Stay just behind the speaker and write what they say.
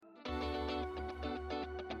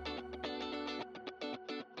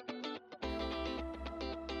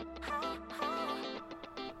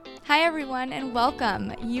Hi everyone and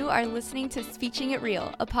welcome. You are listening to Speeching It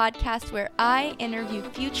Real, a podcast where I interview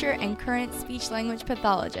future and current speech language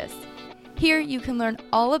pathologists. Here you can learn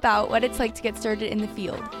all about what it's like to get started in the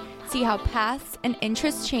field, see how paths and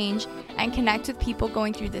interests change, and connect with people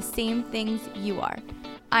going through the same things you are.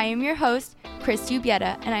 I am your host, Chris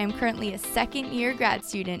Dubietta, and I am currently a second-year grad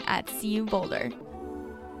student at CU Boulder.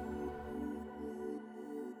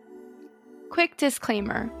 Quick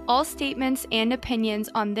disclaimer, all statements and opinions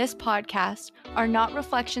on this podcast are not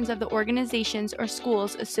reflections of the organizations or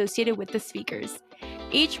schools associated with the speakers.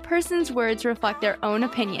 Each person's words reflect their own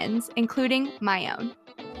opinions, including my own.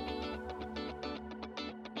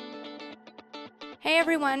 Hey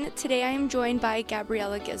everyone, today I am joined by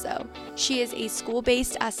Gabriella Gizzo. She is a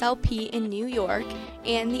school-based SLP in New York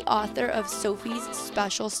and the author of Sophie's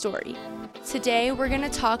Special Story. Today we're going to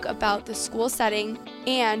talk about the school setting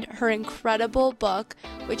and her incredible book,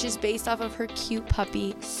 which is based off of her cute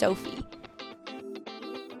puppy, Sophie.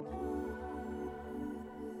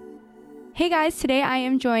 Hey guys, today I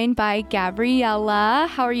am joined by Gabriella.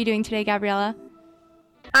 How are you doing today, Gabriella?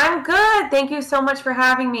 I'm good. Thank you so much for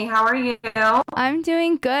having me. How are you? I'm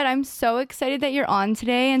doing good. I'm so excited that you're on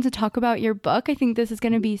today and to talk about your book. I think this is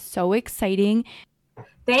going to be so exciting.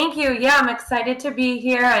 Thank you. Yeah, I'm excited to be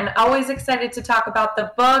here and always excited to talk about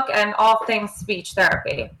the book and all things speech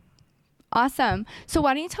therapy. Awesome. So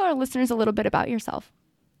why don't you tell our listeners a little bit about yourself?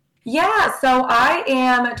 Yeah, so I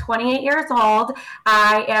am 28 years old.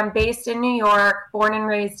 I am based in New York, born and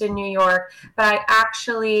raised in New York, but I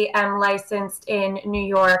actually am licensed in New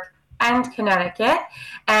York and Connecticut.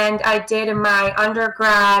 And I did my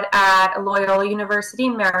undergrad at Loyola University,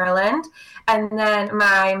 Maryland, and then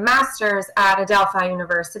my master's at Adelphi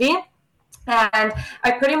University. And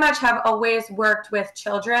I pretty much have always worked with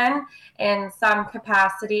children in some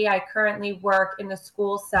capacity. I currently work in the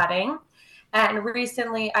school setting. And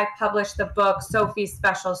recently I published the book, Sophie's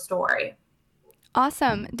Special Story.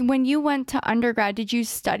 Awesome. When you went to undergrad, did you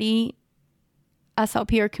study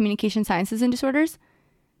SLP or communication sciences and disorders?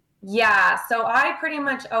 Yeah, so I pretty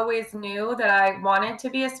much always knew that I wanted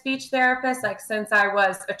to be a speech therapist, like since I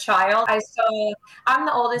was a child. I'm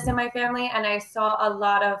the oldest in my family, and I saw a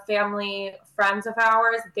lot of family friends of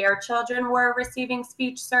ours, their children were receiving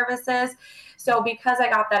speech services. So because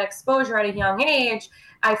I got that exposure at a young age,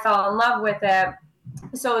 I fell in love with it.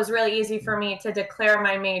 So it was really easy for me to declare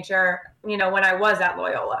my major, when I was at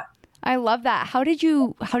Loyola. I love that. How did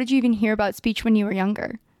you even hear about speech when you were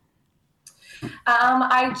younger?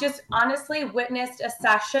 I just honestly witnessed a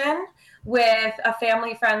session with a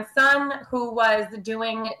family friend's son who was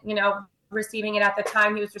doing, receiving it at the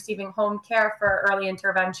time. He was receiving home care for early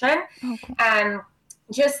intervention. Oh, cool. And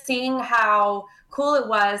just seeing how cool it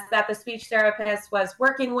was that the speech therapist was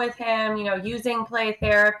working with him, using play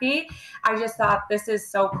therapy. I just thought, this is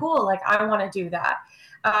so cool. Like, I want to do that.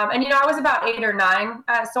 And, I was about 8 or 9,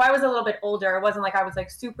 so I was a little bit older. It wasn't like I was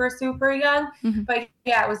like super, super young, but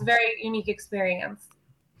yeah, it was a very unique experience.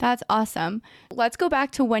 That's awesome. Let's go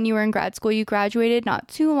back to when you were in grad school. You graduated not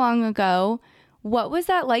too long ago. What was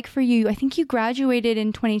that like for you? I think you graduated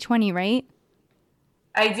in 2020, right?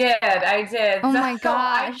 I did. Oh my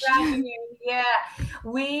gosh. I graduated, yeah.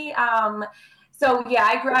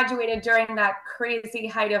 I graduated during that crazy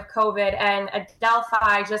height of COVID, and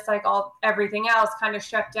Adelphi, just like everything else, kind of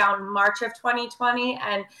shut down March of 2020,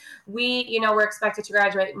 and we, were expected to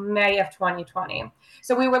graduate May of 2020.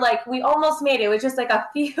 So we almost made it. It was just like a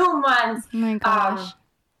few months. Oh my gosh.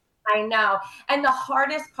 I know. And the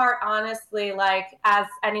hardest part, honestly, like as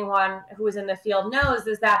anyone who is in the field knows,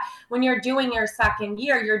 is that when you're doing your second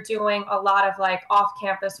year, you're doing a lot of like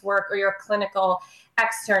off-campus work or your clinical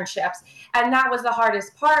externships. And that was the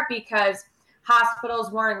hardest part because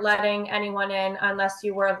hospitals weren't letting anyone in unless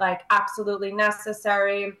you were like absolutely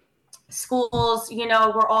necessary. Schools,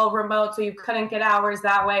 were all remote, so you couldn't get hours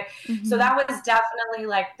that way. Mm-hmm. So that was definitely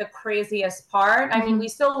like the craziest part. I mean, we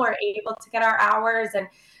still were able to get our hours and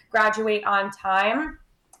graduate on time.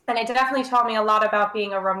 And it definitely taught me a lot about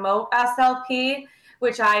being a remote SLP,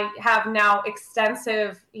 which I have now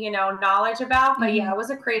extensive, knowledge about. But yeah, it was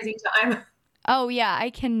a crazy time. Oh yeah, I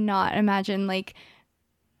cannot imagine. Like,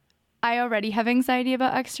 I already have anxiety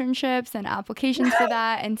about externships and applications for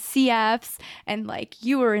that and CFs, and like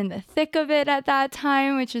you were in the thick of it at that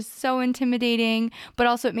time, which is so intimidating, but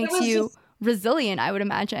also it makes you resilient, I would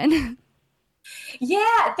imagine.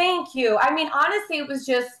 Yeah, thank you. I mean, honestly, it was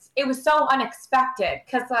just it was so unexpected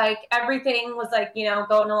because like everything was like, you know,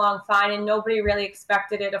 going along fine and nobody really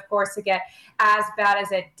expected it, of course, to get as bad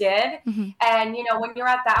as it did. And, you know, when you're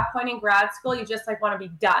at that point in grad school, you just like want to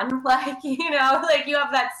be done. Like, you know, like you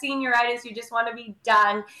have that senioritis, you just want to be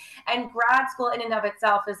done. And grad school in and of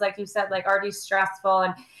itself is, like you said, like already stressful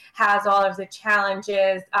and has all of the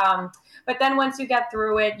challenges. But then once you get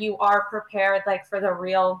through it, you are prepared like for the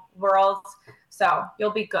real world. So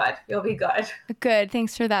you'll be good. You'll be good. Good.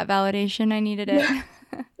 Thanks for that validation. I needed it.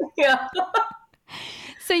 Yeah.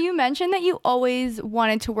 So you mentioned that you always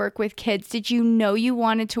wanted to work with kids. Did you know you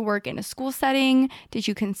wanted to work in a school setting? Did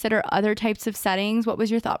you consider other types of settings? What was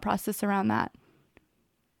your thought process around that?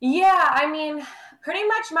 Yeah, I mean, pretty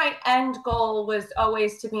much my end goal was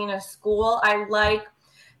always to be in a school. I like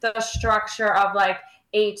the structure of like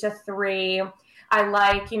 8 to 3. I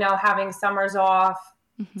like, you know, having summers off.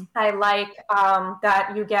 I like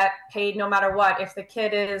that you get paid no matter what. If the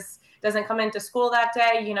kid doesn't come into school that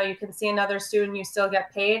day, you know, you can see another student, you still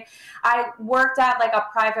get paid. I worked at like a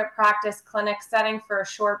private practice clinic setting for a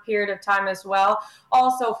short period of time as well.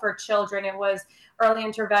 Also for children, it was early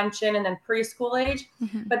intervention and then preschool age.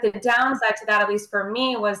 But the downside to that, at least for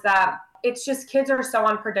me, was that it's just kids are so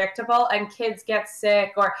unpredictable and kids get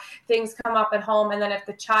sick or things come up at home. And then if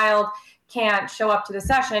the child can't show up to the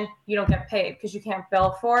session, you don't get paid because you can't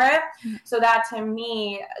bill for it. So that to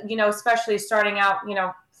me, you know, especially starting out, you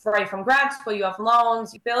know, right from grad school, you have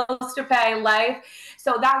loans, bills to pay, life.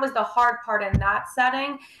 So that was the hard part in that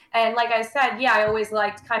setting. And like I said, yeah, I always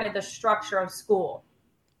liked kind of the structure of school.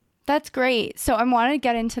 That's great. So I want to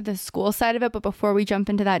get into the school side of it, but before we jump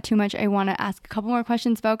into that too much, I want to ask a couple more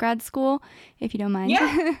questions about grad school, if you don't mind.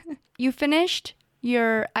 Yeah. You finished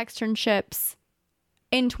your externships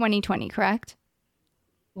in 2020, correct?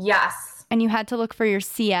 Yes. And you had to look for your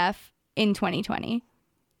CF in 2020.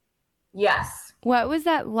 Yes. What was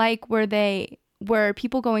that like? Were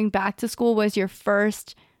people going back to school? Was your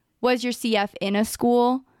CF in a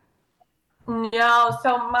school? No,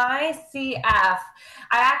 so my CF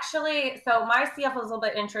was a little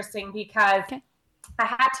bit interesting because I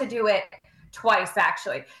had to do it twice,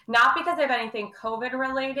 actually. Not because of anything COVID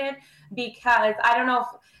related, because I don't know if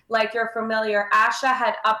like you're familiar, ASHA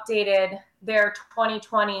had updated their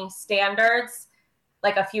 2020 standards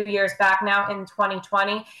like a few years back now in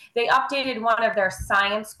 2020. They updated one of their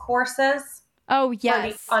science courses. Oh,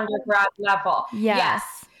 yes. For the undergrad level.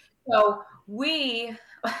 Yes. So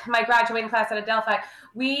my graduating class at Adelphi,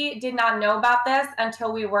 we did not know about this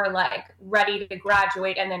until we were like ready to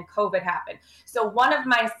graduate and then COVID happened. So one of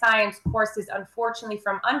my science courses, unfortunately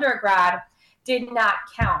from undergrad, did not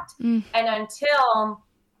count. And until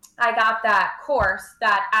I got that course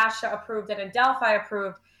that ASHA approved and Adelphi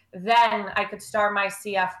approved, then I could start my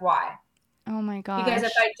CFY. Oh my gosh. Because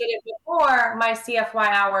if I did it before, my CFY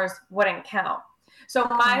hours wouldn't count. So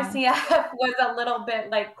my CF was a little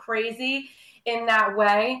bit like crazy in that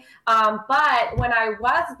way. But when I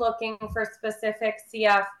was looking for specific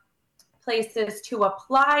CF places to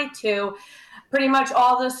apply to, pretty much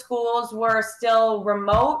all the schools were still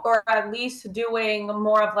remote or at least doing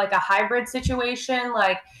more of like a hybrid situation.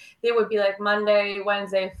 Like they would be like Monday,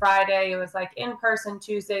 Wednesday, Friday. It was like in person,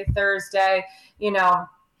 Tuesday, Thursday, you know,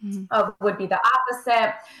 would be the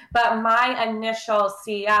opposite. But my initial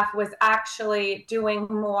CF was actually doing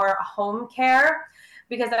more home care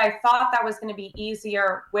because I thought that was going to be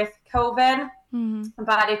easier with COVID.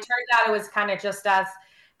 But it turned out it was kind of just as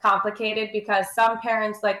complicated because some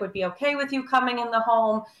parents like would be okay with you coming in the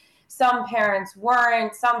home. Some parents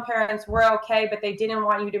weren't. Some parents were okay, but they didn't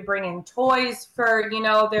want you to bring in toys for, you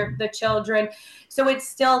know, the children. So it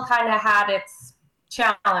still kind of had its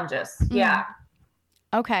challenges. Yeah.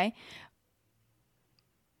 Okay.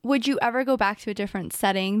 Would you ever go back to a different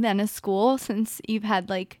setting than a school since you've had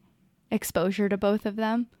like exposure to both of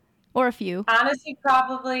them or a few? Honestly,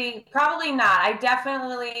 probably not. I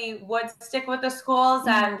definitely would stick with the schools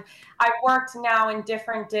and I worked now in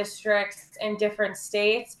different districts in different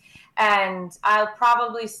states and I'll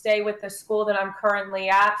probably stay with the school that I'm currently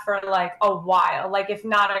at for like a while, like if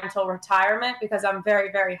not until retirement, because I'm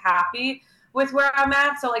very, very happy with where I'm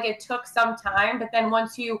at. So like it took some time, but then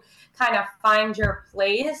once you kind of find your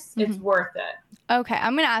place, it's worth it. Okay.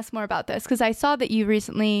 I'm going to ask more about this because I saw that you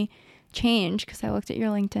recently changed because I looked at your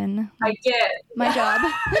LinkedIn. I did. My job.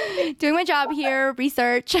 Doing my job here,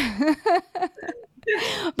 research.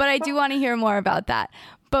 But I do want to hear more about that.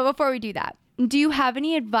 But before we do that, do you have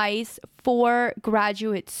any advice for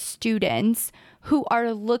graduate students who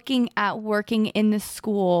are looking at working in the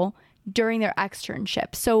school during their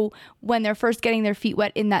externship. So when they're first getting their feet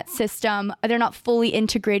wet in that system, they're not fully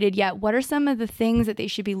integrated yet. What are some of the things that they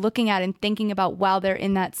should be looking at and thinking about while they're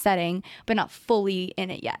in that setting, but not fully in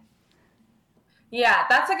it yet? Yeah,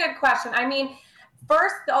 that's a good question. I mean,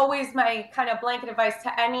 first, always my kind of blanket advice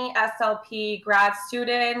to any SLP grad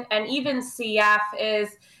student and even CF is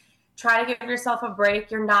try to give yourself a break.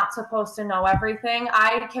 You're not supposed to know everything.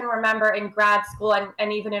 I can remember in grad school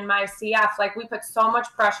and even in my CF, like we put so much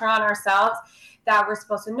pressure on ourselves that we're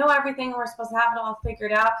supposed to know everything. We're supposed to have it all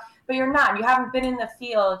figured out, but you're not. You haven't been in the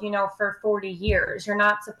field, for 40 years. You're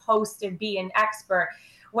not supposed to be an expert.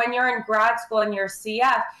 When you're in grad school and you're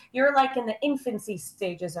CF, you're like in the infancy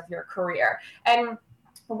stages of your career. And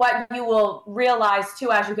what you will realize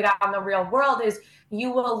too, as you get out in the real world, is you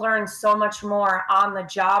will learn so much more on the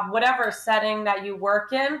job, whatever setting that you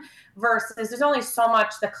work in, versus there's only so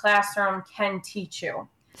much the classroom can teach you,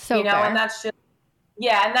 fair. And that's just,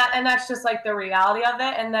 and that's just like the reality of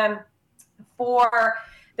it. And then for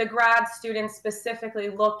the grad students specifically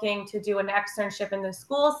looking to do an externship in the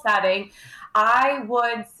school setting, I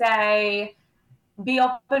would say be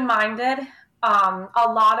open-minded. A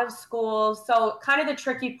lot of schools, so kind of the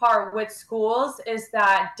tricky part with schools is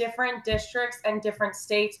that different districts and different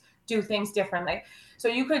states do things differently. So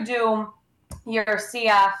you could do your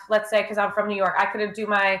CF, let's say, because I'm from New York, I could do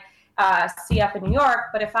my CF in New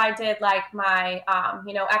York, but if I did like my,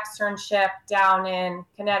 externship down in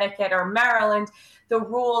Connecticut or Maryland, the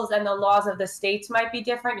rules and the laws of the states might be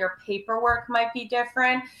different. Your paperwork might be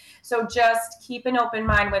different. So just keep an open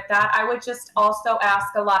mind with that. I would just also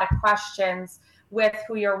ask a lot of questions with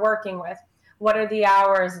who you're working with. What are the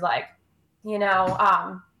hours like?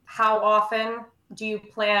 How often do you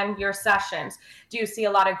plan your sessions? Do you see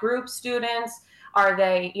a lot of group students? Are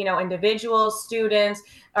they, individual students?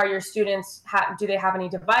 Are your students, do they have any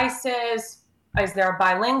devices? Is there a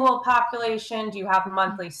bilingual population? Do you have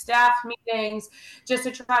monthly staff meetings? Just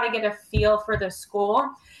to try to get a feel for the school.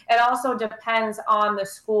 It also depends on the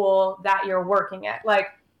school that you're working at. Like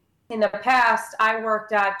in the past, I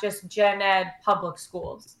worked at just gen ed public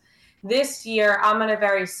schools. This year, I'm in a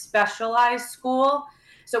very specialized school.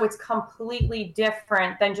 So it's completely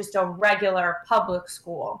different than just a regular public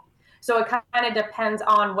school. So it kind of depends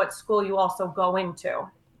on what school you also go into.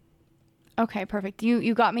 Okay, perfect.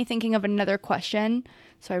 You got me thinking of another question,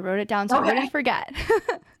 so I wrote it down so I wouldn't forget.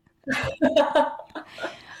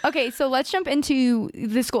 Okay, so let's jump into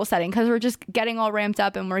the school setting because we're just getting all ramped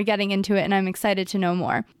up and we're getting into it and I'm excited to know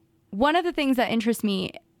more. One of the things that interests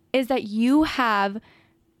me is that you have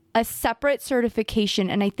a separate certification,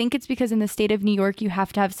 and I think it's because in the state of New York you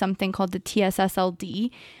have to have something called the TSSLD.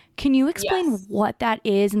 Can you explain what that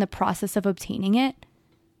is and the process of obtaining it?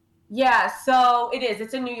 Yeah, so it is.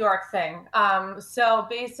 It's a New York thing. So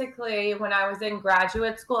basically, when I was in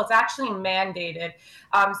graduate school, it's actually mandated.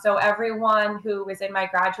 So everyone who was in my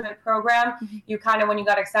graduate program, you kind of, when you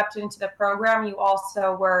got accepted into the program, you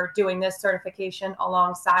also were doing this certification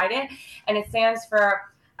alongside it. And it stands for,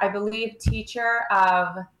 I believe, Teacher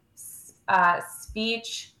of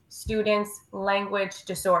Speech Students Language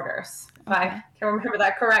Disorders, if I can remember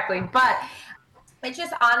that correctly. But it's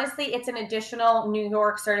just, honestly, it's an additional New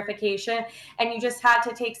York certification, and you just had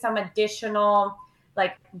to take some additional,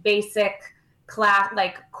 like, basic class,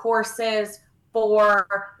 like, courses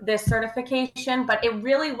for this certification, but it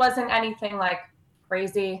really wasn't anything, like,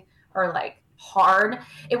 crazy or, like, hard.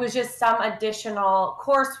 It was just some additional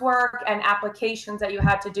coursework and applications that you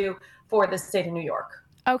had to do for the state of New York.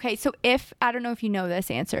 Okay, so I don't know if you know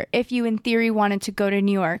this answer, if you in theory wanted to go to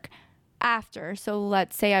New York after, so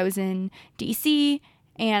let's say I was in DC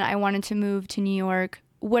and I wanted to move to New York,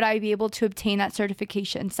 would I be able to obtain that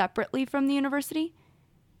certification separately from the university?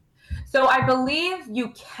 So I believe you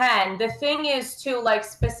can. The thing is too, like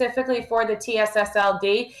specifically for the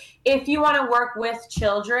TSSLD, if you want to work with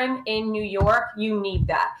children in New York, you need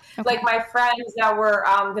that. Okay. Like my friends that were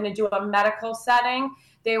going to do a medical setting,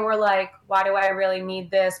 they were like, why do I really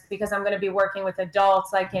need this? Because I'm going to be working with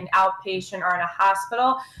adults like in outpatient or in a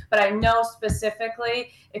hospital. But I know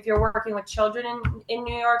specifically if you're working with children in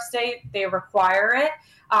New York State, they require it.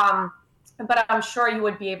 But I'm sure you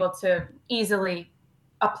would be able to easily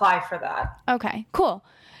apply for that. Okay, cool.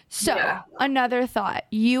 So Another thought,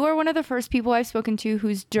 you are one of the first people I've spoken to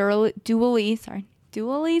who's dually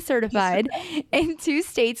certified in 2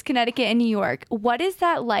 states, Connecticut and New York. What is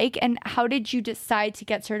that like, and how did you decide to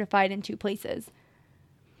get certified in 2 places?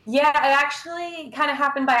 Yeah, it actually kind of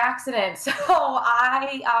happened by accident. So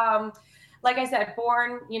I, like I said,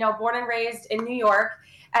 born and raised in New York,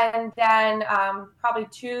 and then probably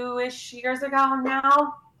 2-ish years ago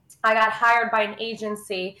now, I got hired by an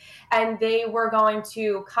agency, and they were going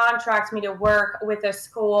to contract me to work with a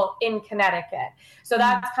school in Connecticut. So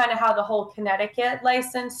that's kind of how the whole Connecticut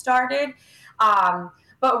license started.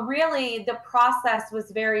 But really, the process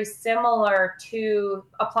was very similar to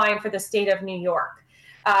applying for the state of New York.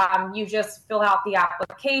 You just fill out the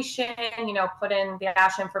application, put in the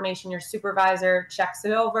ASH information, your supervisor checks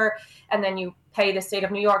it over, and then you pay the state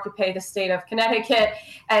of New York, you pay the state of Connecticut,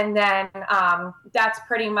 and then that's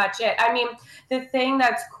pretty much it. I mean, the thing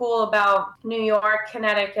that's cool about New York,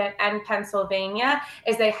 Connecticut, and Pennsylvania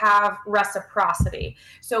is they have reciprocity.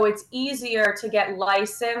 So it's easier to get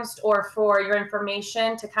licensed or for your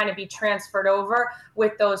information to kind of be transferred over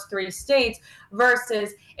with those 3 states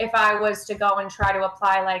versus if I was to go and try to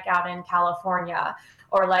apply like out in California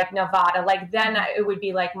or like Nevada, like then it would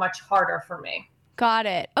be like much harder for me. Got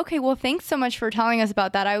it. Okay, well, thanks so much for telling us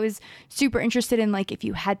about that. I was super interested in like if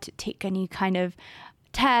you had to take any kind of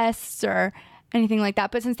tests or anything like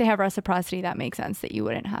that. But since they have reciprocity, that makes sense that you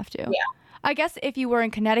wouldn't have to. Yeah. I guess if you were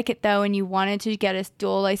in Connecticut, though, and you wanted to get a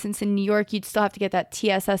dual license in New York, you'd still have to get that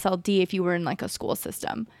TSSLD if you were in like a school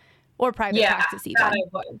system or private practice even. Yeah, I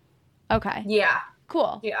would. Okay. Yeah.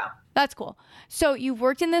 Cool. Yeah. That's cool. So you've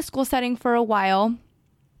worked in the school setting for a while,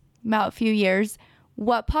 about a few years.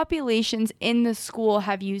 What populations in the school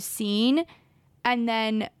have you seen? And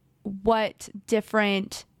then what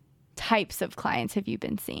different types of clients have you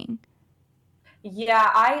been seeing? Yeah,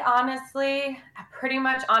 I pretty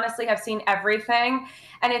much honestly have seen everything.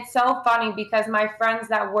 And it's so funny because my friends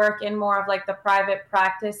that work in more of like the private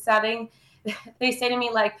practice setting, they say to me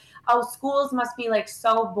like, oh, schools must be like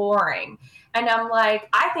so boring. And I'm like,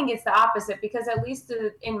 I think it's the opposite because at least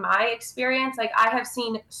in my experience, like I have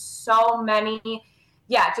seen so many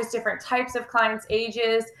just different types of clients,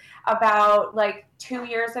 ages. About like 2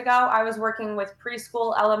 years ago, I was working with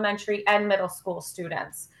preschool, elementary, and middle school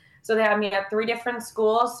students. So they had me at 3 different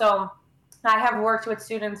schools. So I have worked with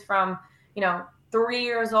students from, 3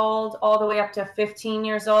 years old all the way up to 15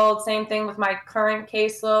 years old. Same thing with my current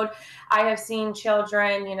caseload. I have seen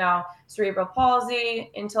children, cerebral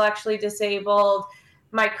palsy, intellectually disabled.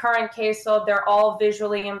 My current caseload, they're all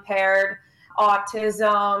visually impaired,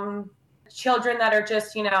 autism, children that are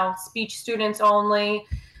just, speech students only.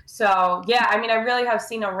 So, yeah, I mean, I really have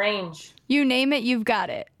seen a range. You name it, you've got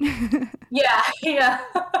it. Yeah.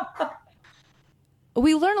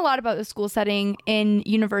 We learn a lot about the school setting in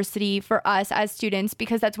university for us as students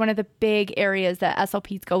because that's one of the big areas that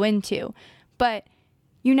SLPs go into. But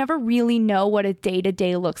you never really know what a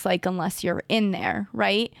day-to-day looks like unless you're in there,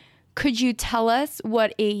 right? Could you tell us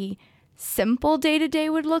what a simple day-to-day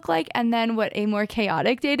would look like and then what a more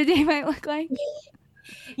chaotic day-to-day might look like?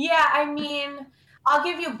 Yeah, I mean, I'll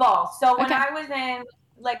give you both. So when I was in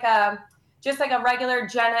like a regular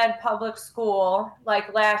gen ed public school,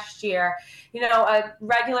 like last year, a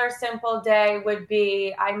regular simple day would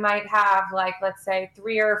be, I might have like, let's say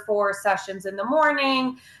 3 or 4 sessions in the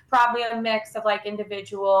morning, probably a mix of like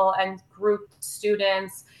individual and group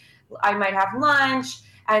students. I might have lunch,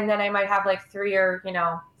 and then I might have like 3 or,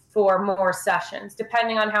 4 more sessions,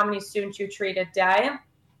 depending on how many students you treat a day.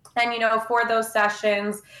 And, for those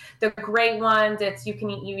sessions, the great ones, it's you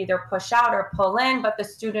either push out or pull in, but the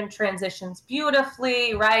student transitions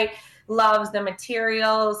beautifully, right? Loves the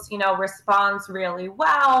materials, responds really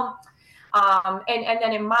well. And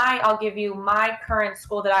then I'll give you my current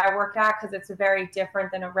school that I work at because it's very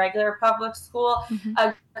different than a regular public school. Mm-hmm.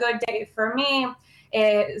 A good day for me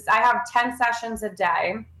is I have 10 sessions a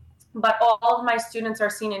day, but all of my students are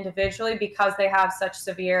seen individually because they have such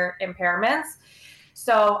severe impairments.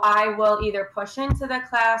 So I will either push into the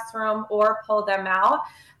classroom or pull them out.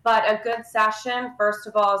 But a good session, first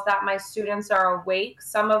of all, is that my students are awake.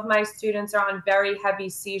 Some of my students are on very heavy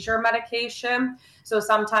seizure medication. So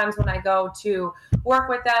sometimes when I go to work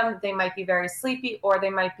with them, they might be very sleepy or they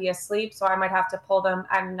might be asleep. So I might have to pull them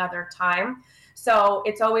at another time. So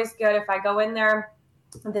it's always good if I go in there,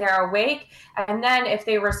 they're awake. And then if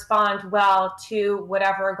they respond well to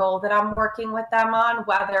whatever goal that I'm working with them on,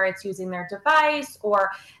 whether it's using their device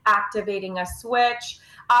or activating a switch,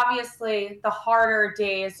 obviously the harder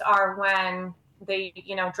days are when they,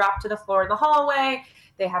 drop to the floor in the hallway,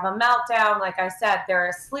 they have a meltdown. Like I said, they're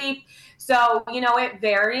asleep. So, it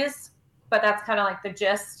varies, but that's kind of like the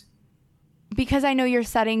gist. Because I know your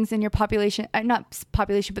settings and your population, not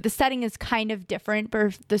population, but the setting is kind of different.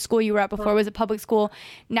 For the school you were at before was a public school.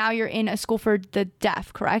 Now you're in a school for the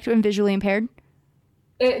deaf, correct? And visually impaired?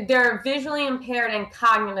 They're visually impaired and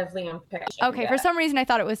cognitively impaired. Okay, for some reason I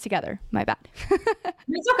thought it was together. My bad.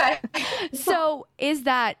 It's okay. So is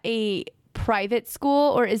that a private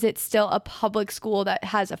school or is it still a public school that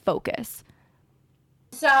has a focus?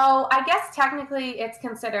 So I guess technically it's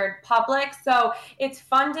considered public. So it's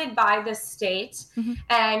funded by the state. Mm-hmm.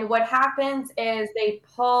 And what happens is they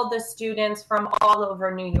pull the students from all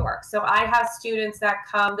over New York. So I have students that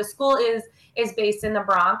come, the school is based in the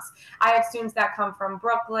Bronx. I have students that come from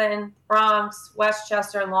Brooklyn, Bronx,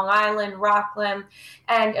 Westchester, Long Island, Rockland.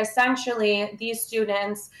 And essentially these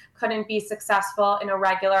students couldn't be successful in a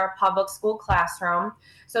regular public school classroom.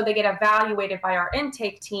 So they get evaluated by our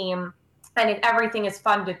intake team. And everything is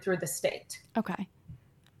funded through the state. Okay.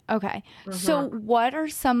 So what are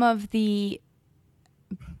some of the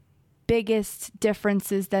biggest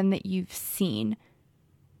differences then that you've seen?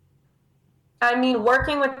 I mean,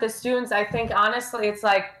 working with the students, I think honestly, it's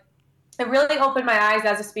like, it really opened my eyes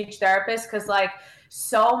as a speech therapist, because like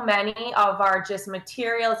so many of our just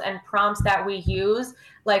materials and prompts that we use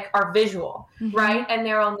like are visual, right? And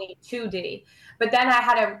they're only 2D. But then I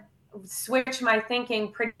had to switch my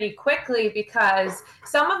thinking pretty quickly, because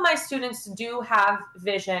some of my students do have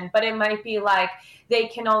vision, but it might be like they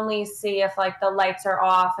can only see if like the lights are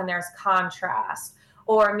off and there's contrast,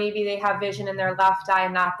 or maybe they have vision in their left eye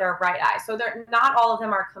and not their right eye. So they're not all of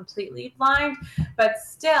them are completely blind, but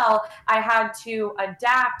still I had to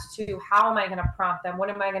adapt to how am I going to prompt them? What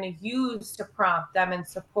am I going to use to prompt them and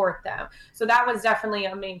support them? So that was definitely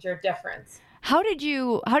a major difference. How did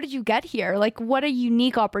you get here? Like, what a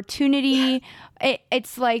unique opportunity.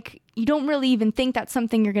 It's like you don't really even think that's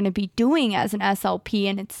something you're going to be doing as an SLP,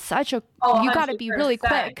 and it's such a you got to be really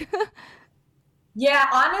quick. Yeah,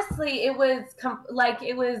 honestly, it was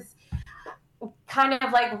kind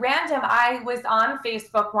of like random. I was on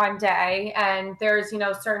Facebook one day, and there's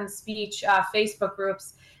certain speech Facebook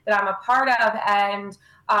groups that I'm a part of, and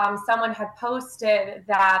someone had posted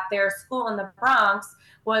that their school in the Bronx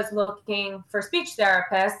was looking for speech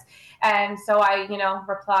therapists. And so I,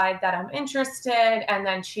 replied that I'm interested. And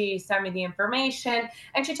then she sent me the information,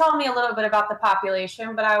 and she told me a little bit about the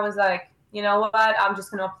population, but I was like, you know what, I'm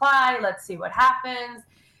just going to apply. Let's see what happens.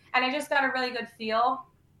 And I just got a really good feel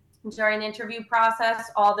during the interview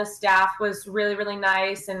process. All the staff was really, really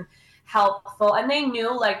nice and helpful. And they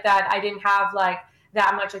knew like that I didn't have like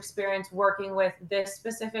that much experience working with this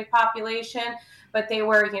specific population, but they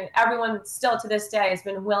were, everyone still to this day has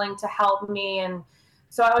been willing to help me. And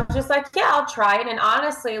so I was just like, yeah, I'll try it. And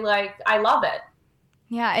honestly, like, I love it.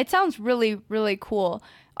 Yeah, it sounds really, really cool.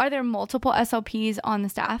 Are there multiple SLPs on the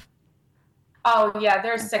staff? Oh yeah,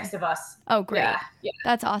 there's 6 of us. Oh, great. Yeah.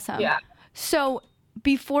 That's awesome. Yeah. So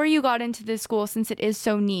before you got into this school, since it is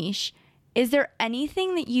so niche, is there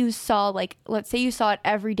anything that you saw, like, let's say you saw it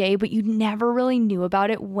every day, but you never really knew about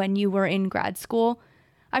it when you were in grad school?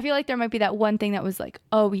 I feel like there might be that one thing that was like,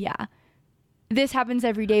 oh yeah, this happens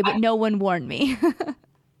every day, but no one warned me.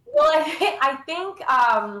 Well, I think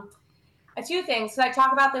a few things. So I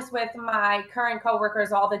talk about this with my current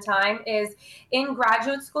coworkers all the time, is in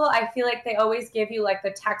graduate school, I feel like they always give you like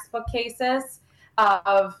the textbook cases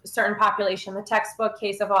of certain population, the textbook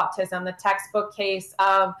case of autism, the textbook case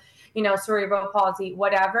of cerebral palsy,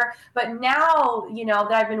 whatever. But now,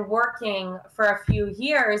 that I've been working for a few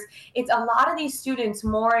years, it's a lot of these students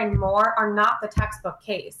more and more are not the textbook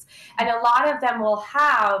case. And a lot of them will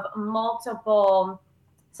have multiple,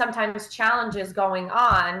 sometimes challenges going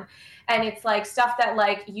on. And it's like stuff that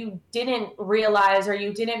like you didn't realize or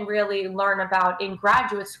you didn't really learn about in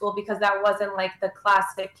graduate school, because that wasn't like the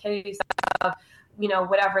classic case of,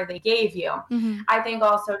 whatever they gave you. I think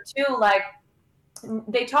also too, like,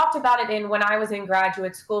 they talked about it in when I was in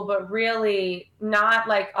graduate school, but really not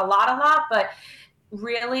like a lot, but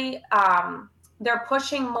really they're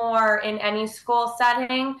pushing more in any school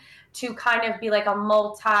setting to kind of be like a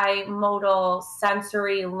multimodal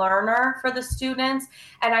sensory learner for the students.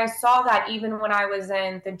 And I saw that even when I was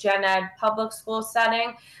in the gen ed public school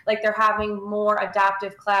setting, like they're having more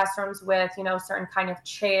adaptive classrooms with, certain kind of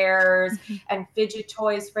chairs and fidget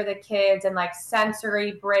toys for the kids and like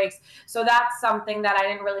sensory breaks. So that's something that I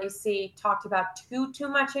didn't really see talked about too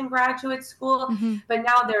much in graduate school. But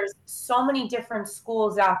now there's so many different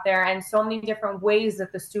schools out there and so many different ways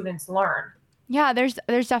that the students learn. Yeah, there's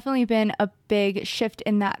definitely been a big shift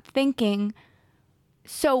in that thinking.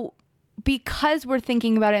 So because we're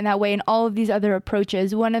thinking about it in that way and all of these other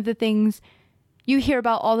approaches, one of the things you hear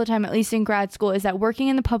about all the time, at least in grad school, is that working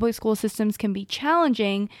in the public school systems can be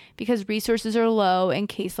challenging because resources are low and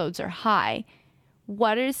caseloads are high.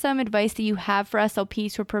 What is some advice that you have for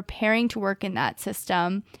SLPs who are preparing to work in that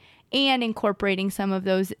system and incorporating some of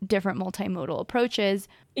those different multimodal approaches?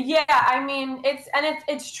 Yeah, I mean,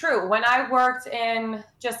 it's true. When I worked in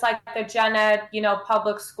just like the gen ed,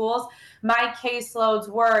 public schools, my caseloads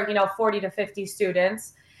were, 40 to 50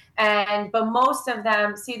 students. But most of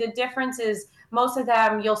them, see, the difference is most of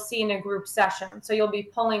them you'll see in a group session. So you'll be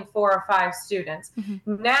pulling 4 or 5 students.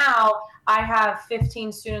 Now I have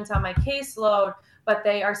 15 students on my caseload, but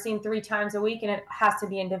they are seen 3 times a week and it has to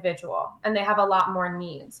be individual and they have a lot more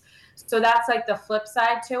needs. So that's like the flip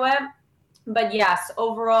side to it. But yes,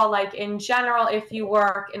 overall, like in general, if you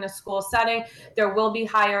work in a school setting, there will be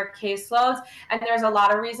higher caseloads. And there's a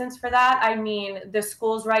lot of reasons for that. I mean, the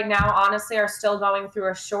schools right now, honestly, are still going through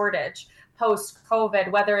a shortage post-COVID,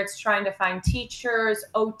 whether it's trying to find teachers,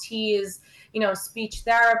 OTs, speech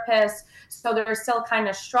therapists. So they're still kind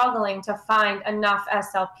of struggling to find enough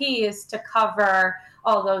SLPs to cover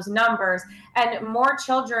all those numbers. And more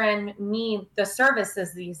children need the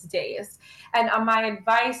services these days. And my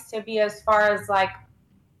advice to be as far as like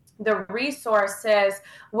the resources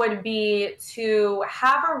would be to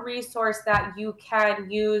have a resource that you can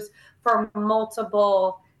use for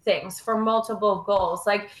multiple things, for multiple goals.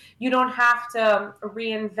 Like you don't have to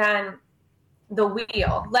reinvent the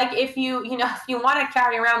wheel. Like if you want to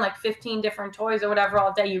carry around like 15 different toys or whatever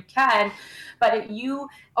all day, you can, but you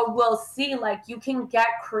will see like you can get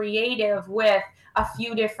creative with a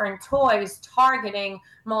few different toys targeting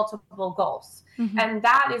multiple goals. And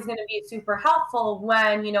that is going to be super helpful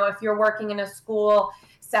when, if you're working in a school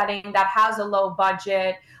setting that has a low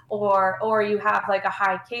budget or you have like a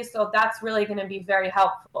high caseload, that's really going to be very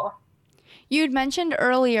helpful. You'd mentioned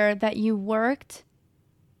earlier that you worked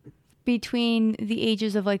between the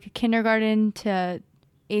ages of like kindergarten to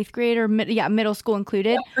 8th grade or middle school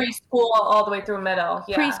included. Yeah, preschool all the way through middle.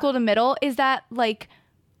 Yeah. Preschool to middle. Is that like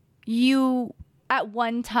you at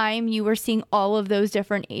one time you were seeing all of those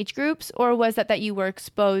different age groups, or was that you were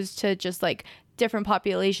exposed to just like different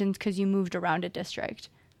populations because you moved around a district?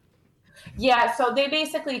 Yeah, so they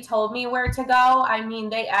basically told me where to go. I mean,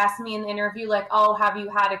 they asked me in the interview, like, oh, have you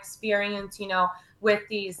had experience, with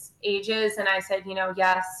these ages? And I said,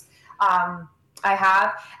 yes, I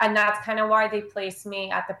have. And that's kind of why they placed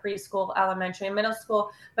me at the preschool, elementary, and middle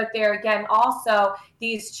school. But there again, also,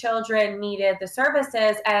 these children needed the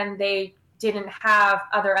services and they didn't have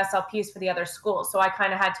other SLPs for the other schools. So I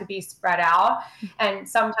kind of had to be spread out. And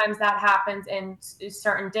sometimes that happens in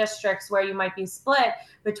certain districts where you might be split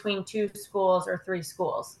between 2 schools or 3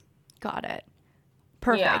 schools. Got it.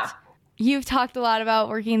 Perfect. Yeah. You've talked a lot about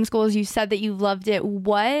working in schools. You said that you loved it.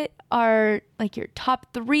 What are like your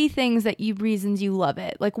top 3 things reasons you love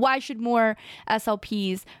it? Like why should more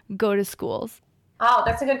SLPs go to schools? Oh,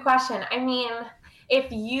 that's a good question. I mean,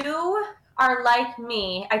 if you are like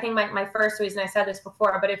me, I think my first reason, I said this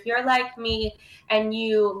before, but if you're like me and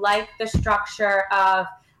you like the structure of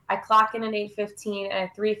I clock in at 8:15 and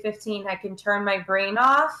at 3:15 I can turn my brain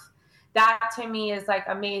off, that to me is like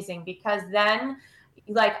amazing, because then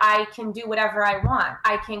like I can do whatever I want.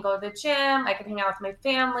 I can go to the gym, I can hang out with my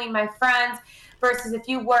family, my friends, versus if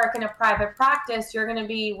you work in a private practice, you're going to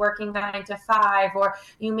be working 9 to 5, or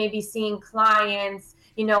you may be seeing clients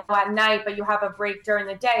at night, but you have a break during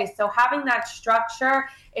the day. So having that structure,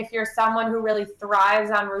 if you're someone who really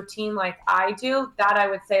thrives on routine like I do, that I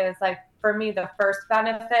would say is like, for me, the first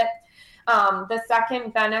benefit. The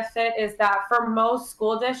second benefit is that for most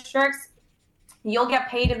school districts, you'll get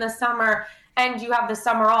paid in the summer and you have the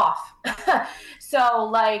summer off. So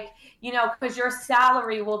like, because your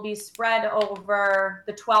salary will be spread over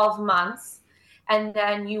the 12 months. And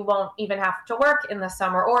then you won't even have to work in the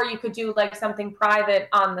summer, or you could do like something private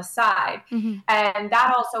on the side. And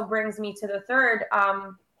that also brings me to the third,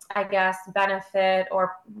 I guess, benefit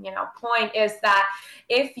or, point is that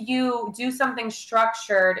if you do something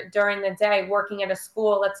structured during the day, working at a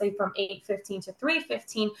school, let's say from 8:15 to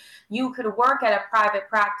 3:15, you could work at a private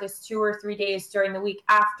practice 2 or 3 days during the week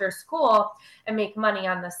after school and make money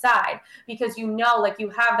on the side, because like you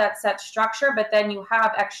have that set structure, but then you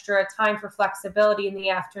have extra time for flexibility in the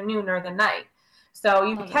afternoon or the night. So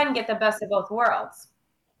you can get the best of both worlds.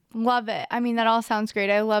 Love it. I mean, that all sounds great.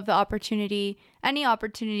 I love the opportunity, any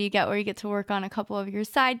opportunity you get where you get to work on a couple of your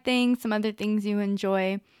side things, some other things you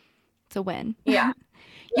enjoy. It's a win. Yeah.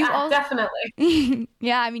 Definitely.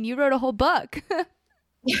 Yeah. I mean, you wrote a whole book.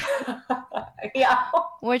 Yeah.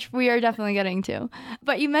 Which we are definitely getting to.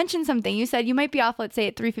 But you mentioned something. You said you might be off, let's say,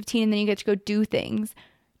 at 3:15 and then you get to go do things.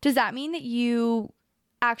 Does that mean that you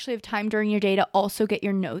actually have time during your day to also get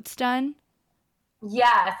your notes done?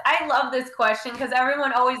 Yes, I love this question because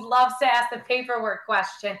everyone always loves to ask the paperwork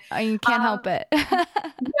question. You can't help it. Yeah,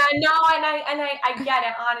 no, and I get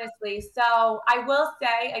it, honestly. So I will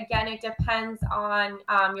say, again, it depends on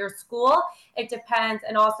your school. It depends,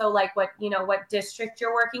 and also like what district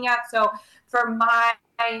you're working at. So for my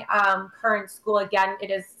current school, again,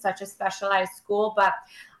 it is such a specialized school, but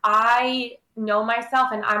I know myself,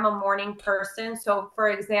 and I'm a morning person. So for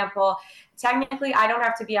example, technically I don't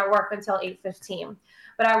have to be at work until 8:15,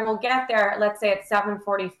 but I will get there, let's say at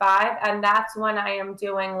 7:45. And that's when I am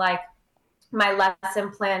doing like my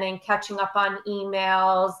lesson planning, catching up on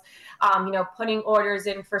emails, putting orders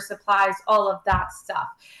in for supplies, all of that stuff.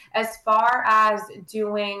 As far as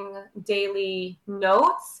doing daily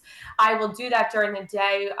notes, I will do that during the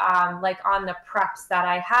day, like on the preps that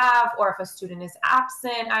I have, or if a student is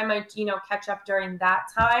absent, I might, catch up during that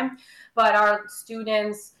time. But our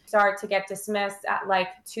students start to get dismissed at like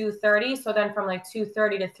 2:30. So then from like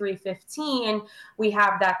 2:30 to 3:15, we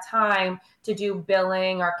have that time to do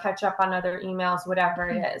billing or catch up on other emails, whatever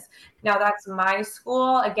it is. Now that's my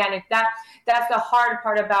school. Again, that's the hard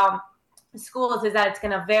part about schools, is that it's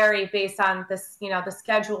going to vary based on this, the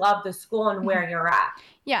schedule of the school and where you're at.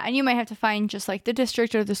 Yeah. And you might have to find just like the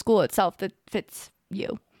district or the school itself that fits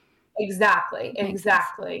you. Exactly.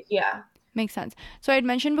 Yeah. Makes sense. So I had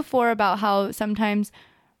mentioned before about how sometimes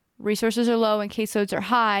resources are low and caseloads are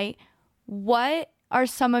high. What are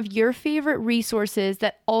some of your favorite resources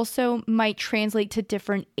that also might translate to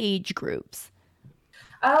different age groups?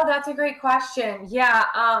 Oh, that's a great question. Yeah.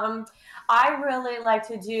 I really like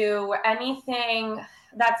to do anything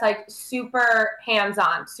that's like super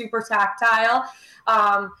hands-on, super tactile.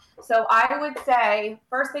 So I would say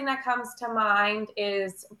first thing that comes to mind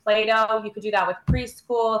is Play-Doh. You could do that with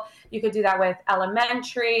preschool. You could do that with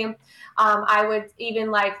elementary. I would even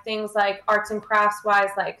like things like arts and crafts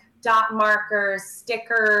wise, like dot markers,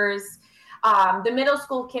 stickers. The middle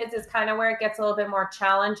school kids is kind of where it gets a little bit more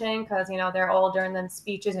challenging because, they're older and then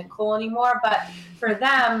speech isn't cool anymore. But for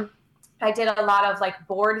them, I did a lot of like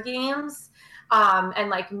board games and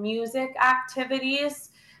like music activities.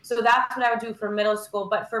 So that's what I would do for middle school.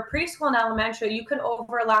 But for preschool and elementary, you could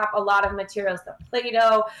overlap a lot of materials, the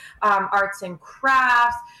Play-Doh, arts and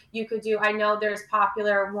crafts. You could do, I know there's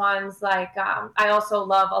popular ones like, I also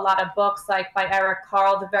love a lot of books like by Eric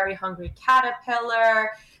Carle, The Very Hungry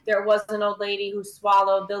Caterpillar. There was an old lady who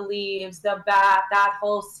swallowed the leaves, the bat, that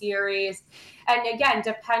whole series. And again,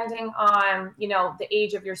 depending on, the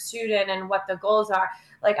age of your student and what the goals are.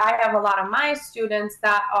 Like I have a lot of my students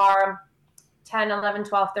that are 10, 11,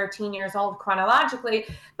 12, 13 years old chronologically,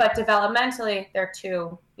 but developmentally they're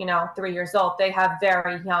 2, 3 years old. They have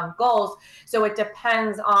very young goals. So it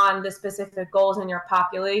depends on the specific goals in your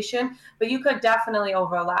population, but you could definitely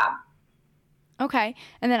overlap. Okay.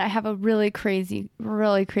 And then I have a really crazy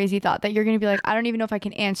thought that you're going to be like, I don't even know if I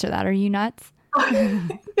can answer that. Are you nuts? Yeah.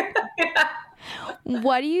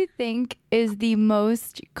 What do you think is the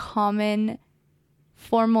most common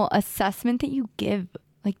formal assessment that you give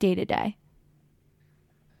like day to day?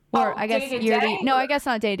 Or I guess no, I guess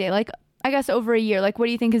not day to day. Like I guess over a year. Like what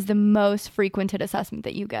do you think is the most frequented assessment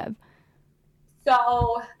that you give?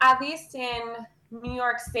 So at least in New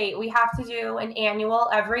York State, we have to do an annual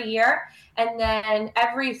every year. And then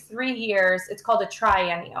every 3 years, it's called a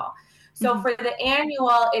triennial. So for the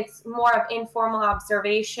annual, it's more of informal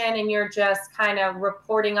observation and you're just kind of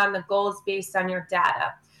reporting on the goals based on your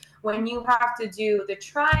data. When you have to do the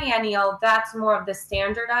triennial, that's more of the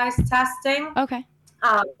standardized testing. Okay.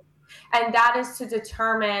 And that is to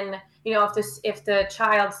determine, if the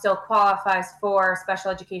child still qualifies for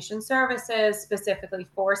special education services, specifically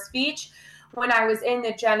for speech. When I was in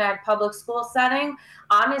the gen ed public school setting,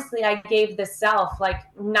 honestly, I gave the self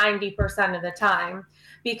like 90% of the time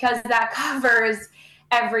because that covers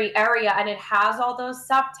every area and it has all those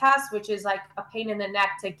sub-tests, which is like a pain in the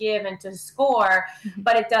neck to give and to score,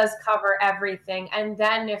 but it does cover everything. And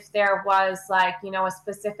then if there was like, a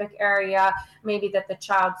specific area maybe that the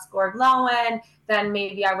child scored low in, then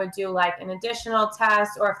maybe I would do like an additional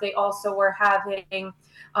test. Or if they also were having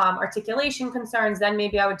articulation concerns, then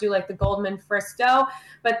maybe I would do like the Goldman-Frisco.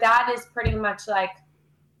 But that is pretty much like,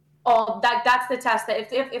 that's the test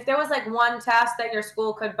that if there was like one test that your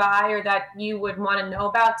school could buy or that you would want to know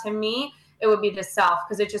about, to me, it would be the self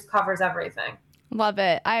because it just covers everything. Love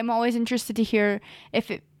it. I'm always interested to hear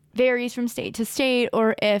if it varies from state to state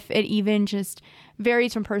or if it even just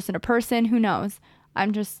varies from person to person. Who knows?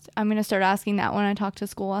 I'm going to start asking that when I talk to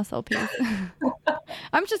school SLPs.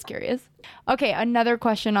 I'm just curious. Okay, another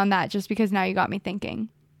question on that, just because now you got me thinking.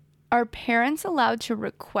 Are parents allowed to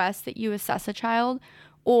request that you assess a child?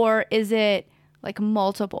 Or is it like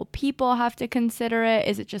multiple people have to consider it?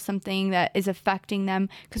 Is it just something that is affecting them?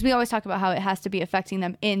 Because we always talk about how it has to be affecting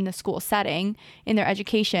them in the school setting, in their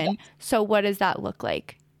education. So what does that look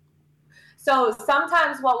like? So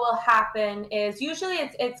sometimes what will happen is usually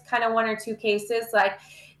it's kind of one or two cases. Like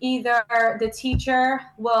either the teacher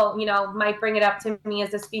will, might bring it up to me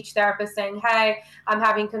as a speech therapist saying, hey, I'm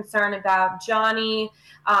having concern about Johnny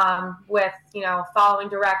with, following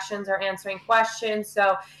directions or answering questions.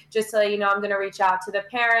 So just so you know, I'm going to reach out to the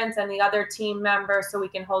parents and the other team members so we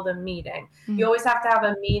can hold a meeting. Mm-hmm. You always have to have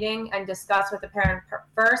a meeting and discuss with the parent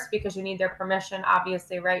first, because you need their permission,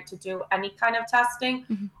 obviously, right, to do any kind of testing.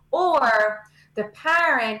 Mm-hmm. Or the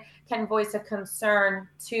parent can voice a concern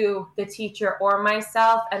to the teacher or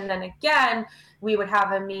myself, and then again, we would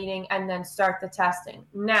have a meeting and then start the testing.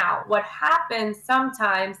 Now, what happens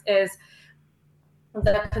sometimes is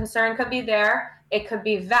the concern could be there, it could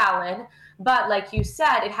be valid, but like you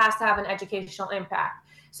said, it has to have an educational impact.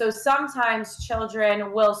 So sometimes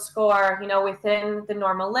children will score, within the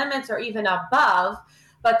normal limits or even above,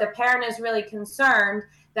 but the parent is really concerned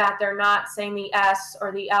that they're not saying the S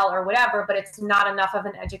or the L or whatever, but it's not enough of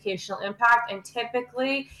an educational impact. And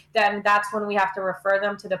typically, then that's when we have to refer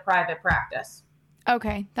them to the private practice.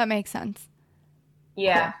 Okay, that makes sense.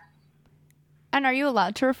 Yeah. Cool. And are you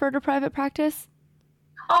allowed to refer to private practice?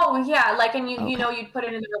 Oh, yeah. Like, and you'd put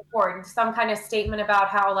it in the report, some kind of statement about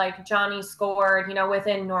how, like, Johnny scored,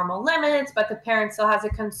 within normal limits, but the parent still has a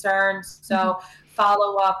concern. So mm-hmm.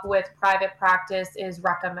 follow up with private practice is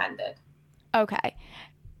recommended. Okay.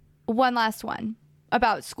 One last one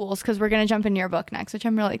about schools, because we're going to jump into your book next, which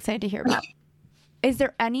I'm really excited to hear about. Is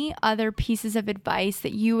there any other pieces of advice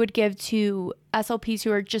that you would give to SLPs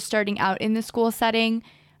who are just starting out in the school setting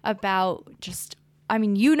about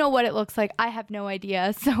you know what it looks like. I have no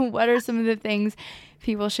idea. So what are some of the things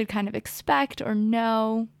people should kind of expect or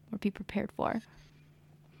know or be prepared for?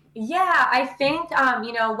 Yeah, I think,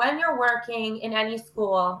 when you're working in any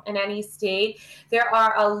school, in any state, there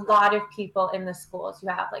are a lot of people in the schools. You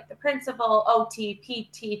have like the principal, OT,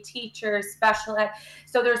 PT, teachers, special ed.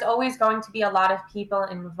 So there's always going to be a lot of people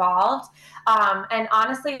involved. And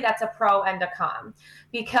honestly, that's a pro and a con,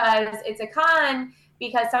 because it's a con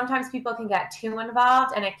because sometimes people can get too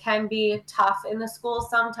involved and it can be tough in the school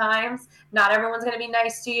sometimes. Not everyone's going to be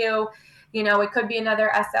nice to you. It could be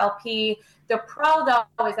another SLP. The pro,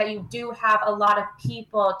 though, is that you do have a lot of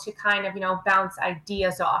people to kind of, bounce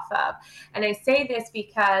ideas off of. And I say this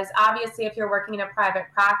because obviously if you're working in a private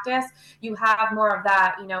practice, you have more of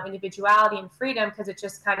that, individuality and freedom, because it's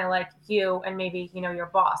just kind of like you and maybe, your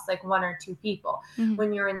boss, like one or two people. Mm-hmm.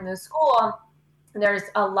 When you're in the school, there's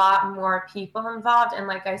a lot more people involved. And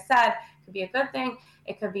like I said, it could be a good thing.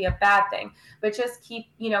 It could be a bad thing, but just keep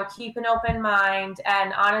an open mind.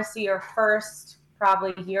 And honestly, your first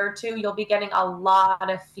probably year or two, you'll be getting a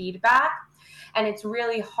lot of feedback, and it's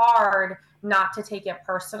really hard not to take it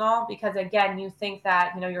personal, because again, you think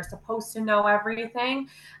that, you're supposed to know everything,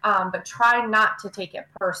 but try not to take it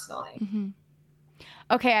personally. Mm-hmm.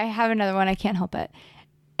 Okay. I have another one. I can't help it.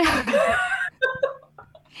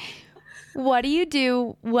 What do you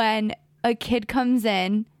do when a kid comes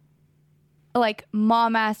in, like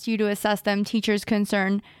mom asked you to assess them, teacher's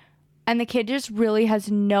concern, and the kid just really has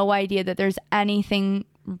no idea that there's anything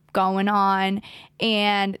going on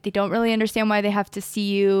and they don't really understand why they have to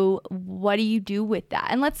see you? What do you do with that?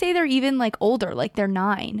 And let's say they're even like older, like they're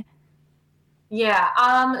 9.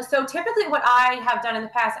 Yeah. So typically what I have done in the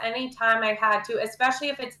past, anytime I've had to, especially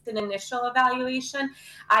if it's an initial evaluation,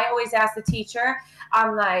 I always ask the teacher,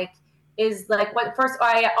 I'm like,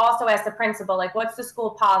 I also ask the principal, like, what's the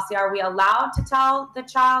school policy? Are we allowed to tell the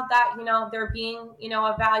child that, they're being,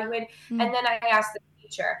 evaluated? Mm-hmm. And then I ask the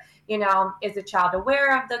teacher, is the child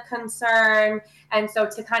aware of the concern? And so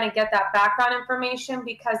to kind of get that background information,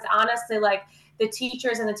 because honestly, like the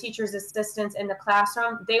teachers and the teachers' assistants in the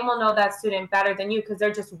classroom, they will know that student better than you because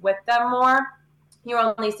they're just with them more. You're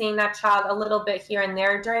only seeing that child a little bit here and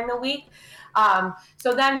there during the week.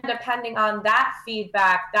 So then depending on that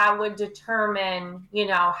feedback, that would determine,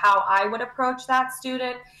 how I would approach that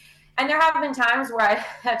student. And there have been times where I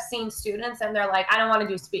have seen students and they're like, I don't want to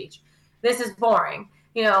do speech. This is boring.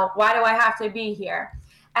 Why do I have to be here?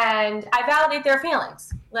 And I validate their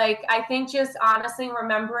feelings. Like, I think just honestly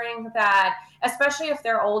remembering that, especially if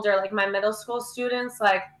they're older, like my middle school students,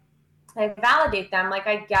 like I validate them. Like,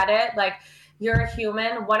 I get it. Like, you're a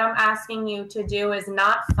human. What I'm asking you to do is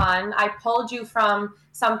not fun. I pulled you from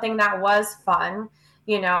something that was fun.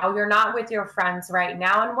 You're not with your friends right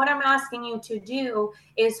now. And what I'm asking you to do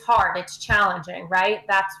is hard. It's challenging, right?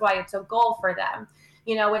 That's why it's a goal for them.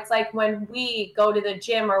 It's like when we go to the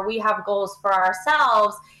gym or we have goals for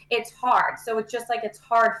ourselves, it's hard. So it's just like it's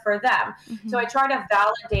hard for them. Mm-hmm. So I try to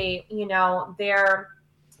validate, their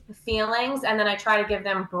feelings, and then I try to give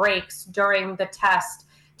them breaks during the test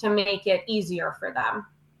to make it easier for them.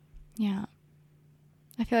 Yeah.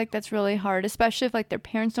 I feel like that's really hard, especially if like their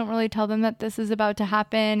parents don't really tell them that this is about to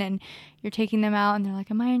happen and you're taking them out and they're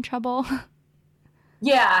like, am I in trouble?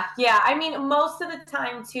 Yeah, yeah. I mean, most of the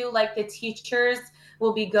time too, like the teachers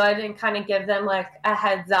will be good and kind of give them like a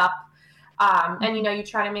heads up. And you know, you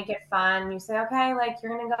try to make it fun. You say, okay, like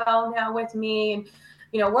you're gonna go now with me, and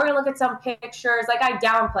you know, we're gonna look at some pictures. Like I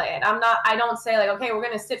downplay it. I don't say like, okay, we're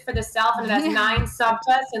gonna sit for the self and it has 9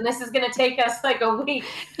 subtests and this is gonna take us like a week.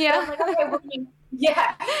 Yeah. But I'm like, okay,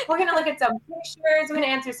 we're gonna look at some pictures, we're gonna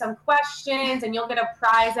answer some questions, and you'll get a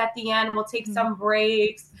prize at the end. We'll take some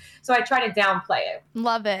breaks. So I try to downplay it.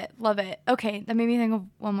 Love it. Love it. Okay, that made me think of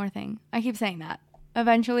one more thing. I keep saying that.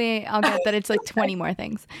 Eventually I'll get that it's like 20 more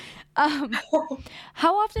things.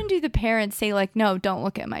 How often do the parents say like, no, don't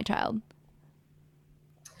look at my child?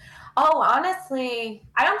 Oh, honestly,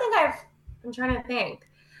 I'm trying to think.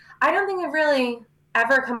 I don't think I've really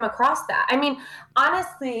ever come across that. I mean,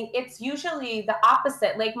 honestly, it's usually the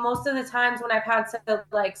opposite. Like most of the times when I've had to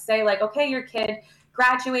like say like, okay, your kid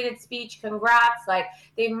graduated speech, congrats, like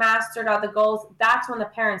they've mastered all the goals. That's when the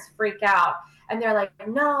parents freak out and they're like,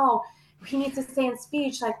 no, he needs to stay in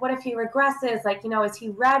speech. Like, what if he regresses? Like, you know, is he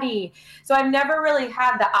ready? So I've never really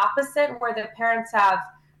had the opposite where the parents have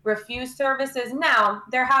refused services. Now,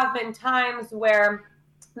 there have been times where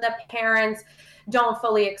the parents don't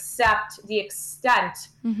fully accept the extent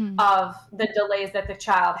of the delays that the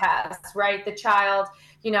child has, right? The child,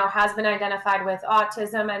 you know, has been identified with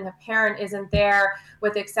autism and the parent isn't there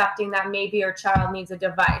with accepting that maybe your child needs a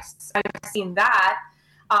device. I've seen that.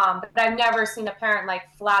 But I've never seen a parent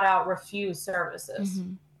like flat out refuse services.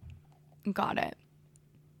 Got it.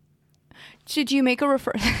 Should you make a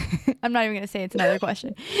I'm not even going to say it's another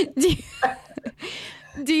question.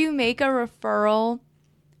 Do you make a referral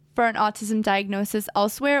for an autism diagnosis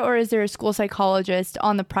elsewhere, or is there a school psychologist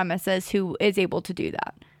on the premises who is able to do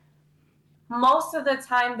that? Most of the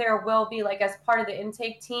time there will be, like, as part of the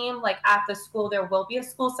intake team, like at the school, there will be a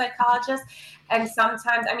school psychologist. And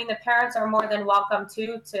sometimes, I mean, the parents are more than welcome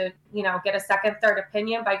to, you know, get a second, third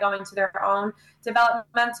opinion by going to their own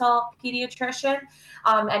developmental pediatrician.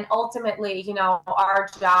 And ultimately, you know, our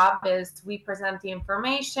job is we present the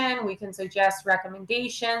information, we can suggest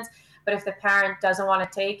recommendations, but if the parent doesn't want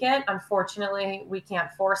to take it, unfortunately, we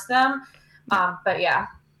can't force them. But yeah.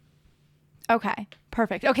 Okay,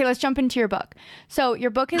 perfect. Okay, let's jump into your book. So your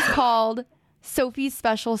book is called Sophie's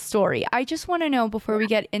Special Story. I just want to know before we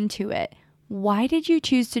get into it, why did you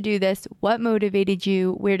choose to do this? What motivated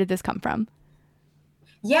you? Where did this come from?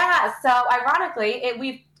 Yeah, so ironically,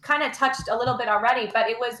 we've kind of touched a little bit already, but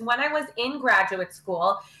it was when I was in graduate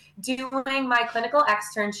school doing my clinical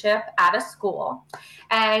externship at a school.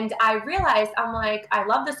 And I realized, I'm like, I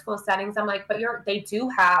love the school settings. I'm like, but they do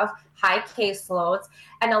have high caseloads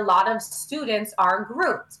and a lot of students are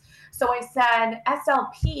grouped. So I said,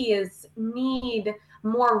 SLPs need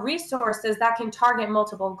more resources that can target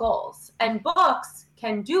multiple goals, and books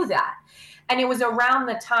can do that. And it was around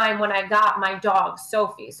the time when I got my dog,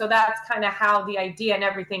 Sophie. So that's kind of how the idea and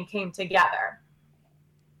everything came together.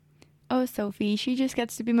 Oh, Sophie, she just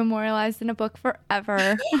gets to be memorialized in a book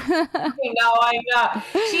forever. I know.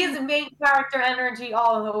 She's main character energy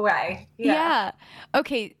all the way. Yeah.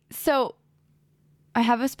 Okay, so I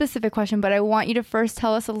have a specific question, but I want you to first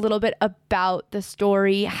tell us a little bit about the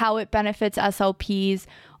story, how it benefits SLPs,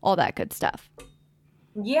 all that good stuff.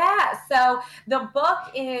 Yeah, so the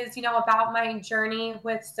book is, you know, about my journey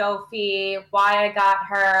with Sophie, why I got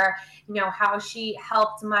her, you know, how she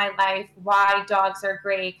helped my life, why dogs are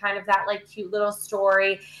great, kind of that like cute little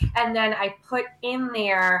story. And then I put in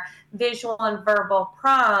there visual and verbal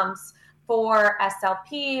prompts for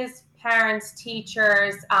SLPs, parents,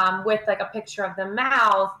 teachers, with like a picture of the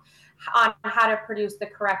mouth on how to produce the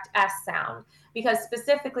correct S sound. Because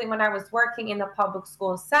specifically when I was working in the public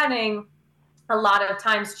school setting, a lot of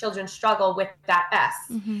times children struggle with that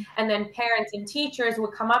S. And then parents and teachers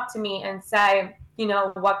would come up to me and say, you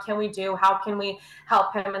know, what can we do? How can we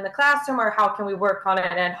help him in the classroom, or how can we work on it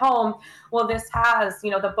at home? Well, this has,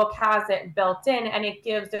 you know, the book has it built in, and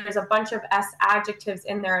there's a bunch of S adjectives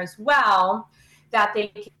in there as well that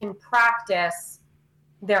they can practice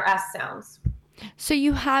their S sounds. So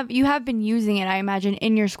you have been using it, I imagine,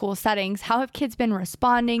 in your school settings. How have kids been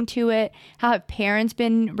responding to it? How have parents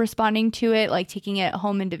been responding to it, like taking it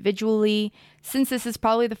home individually? Since this is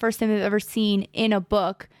probably the first time they've ever seen in a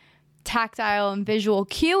book tactile and visual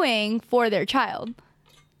cueing for their child.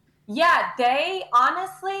 Yeah,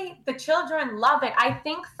 the children love it. I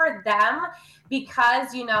think for them,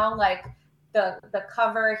 because, you know, like the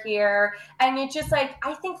cover here. And it's just like,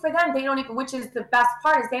 I think for them, they don't even, which is the best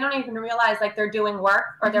part, is they don't even realize like they're doing work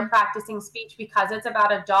or they're practicing speech, because it's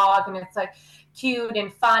about a dog and it's like cute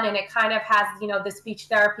and fun, and it kind of has, you know, the speech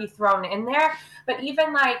therapy thrown in there. But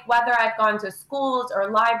even like whether I've gone to schools or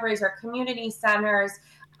libraries or community centers,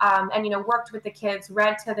 and, you know, worked with the kids,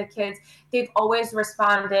 read to the kids, they've always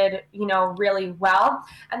responded, you know, really well.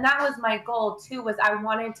 And that was my goal too, was I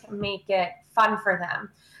wanted to make it fun for them.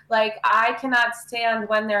 Like, I cannot stand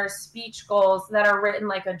when there's speech goals that are written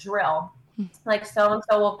like a drill. Like,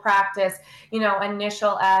 so-and-so will practice, you know,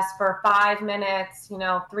 initial S for 5 minutes, you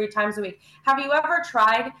know, 3 times a week. Have you ever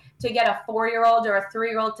tried to get a 4-year-old or a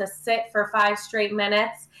 3-year-old to sit for 5 straight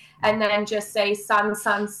minutes and then just say sun,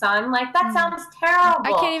 sun, sun? Like, that sounds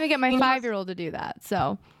terrible. I can't even get my 5-year-old to do that.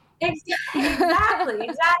 So exactly.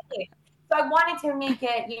 So I wanted to make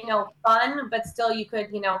it, you know, fun, but still you could,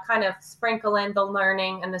 you know, kind of sprinkle in the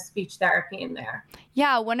learning and the speech therapy in there.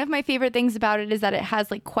 Yeah, one of my favorite things about it is that it has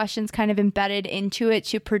like questions kind of embedded into it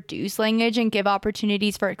to produce language and give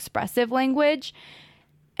opportunities for expressive language.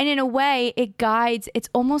 And in a way, it guides, it's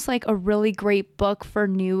almost like a really great book for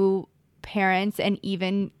new parents and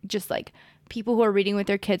even just like people who are reading with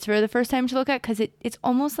their kids for the first time to look at, because it's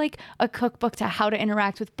almost like a cookbook to how to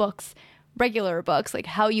interact with books, regular books, like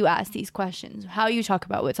how you ask these questions, how you talk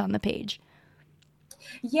about what's on the page.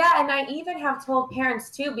 Yeah, and I even have told parents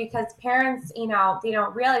too, because parents, you know, they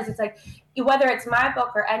don't realize, it's like, whether it's my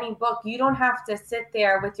book or any book, you don't have to sit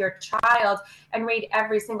there with your child and read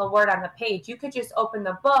every single word on the page. You could just open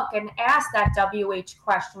the book and ask that WH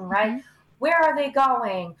question, right? Mm-hmm. Where are they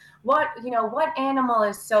going? What animal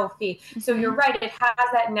is Sophie? Mm-hmm. So you're right, it has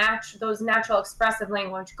that those natural expressive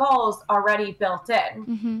language goals already built in.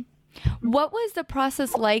 Mm-hmm. What was the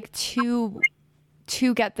process like to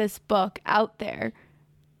get this book out there?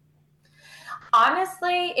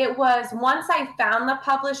 Honestly, it was, once I found the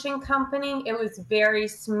publishing company, it was very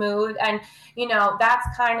smooth. And, you know, that's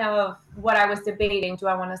kind of what I was debating. Do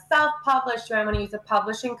I want to self-publish? Do I want to use a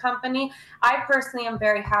publishing company? I personally am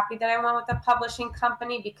very happy that I went with a publishing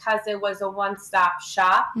company, because it was a one-stop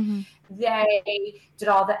shop. Mm-hmm. They did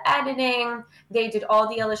all the editing, they did all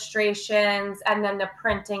the illustrations, and then the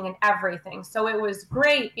printing and everything. So it was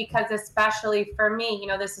great, because especially for me, you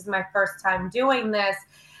know, this is my first time doing this.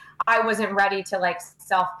 I wasn't ready to like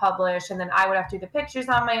self-publish, and then I would have to do the pictures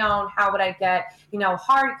on my own. How would I get, you know,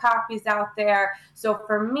 hard copies out there? So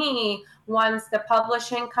for me, once the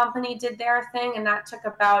publishing company did their thing, and that took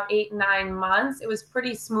about 8-9 months, it was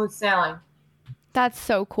pretty smooth sailing. That's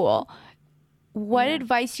so cool. What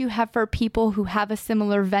advice you have for people who have a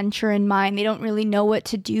similar venture in mind? They don't really know what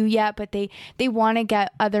to do yet, but they want to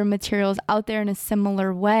get other materials out there in a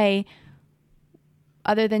similar way.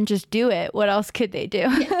 Other than just do it, what else could they do?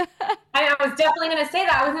 I was definitely going to say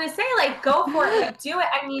that. I was going to say, like, go for it, like, do it.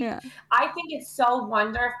 I mean, I think it's so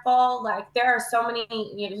wonderful. Like, there are so many,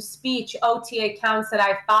 you know, speech OT accounts that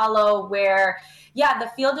I follow where,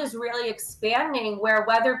 the field is really expanding, where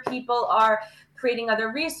whether people are creating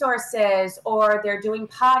other resources or they're doing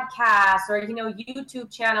podcasts or, you know,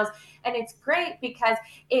 YouTube channels. And it's great because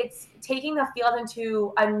it's taking the field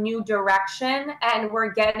into a new direction, and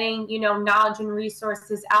we're getting, you know, knowledge and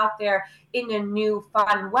resources out there in a new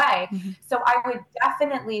fun way. Mm-hmm. So I would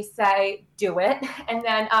definitely say do it. And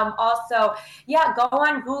then also, go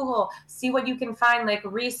on Google, see what you can find, like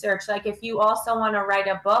research. Like if you also want to write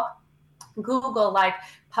a book, Google like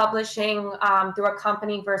publishing through a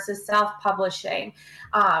company versus self-publishing.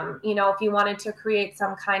 You know, if you wanted to create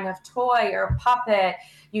some kind of toy or puppet,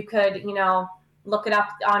 you could, you know, look it up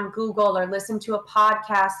on Google or listen to a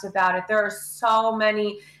podcast about it. There are so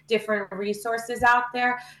many different resources out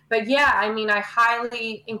there. But I mean, I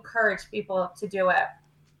highly encourage people to do it.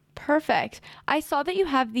 Perfect. I saw that you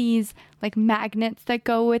have these like magnets that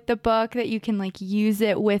go with the book that you can like use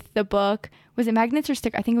it with the book. Was it magnets or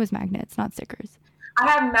stickers? I think it was magnets, not stickers. I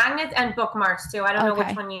have magnets and bookmarks too. I don't know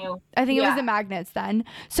which one you... I think it was the magnets then.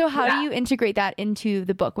 So how do you integrate that into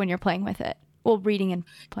the book when you're playing with it? Well, reading and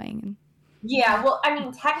playing. Yeah, well, I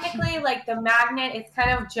mean, technically, like the magnet, it's kind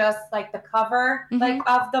of just like the cover, like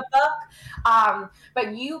of the book.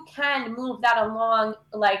 But you can move that along,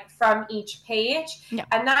 like from each page,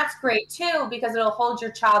 and that's great too because it'll hold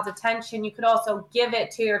your child's attention. You could also give it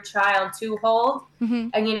to your child to hold,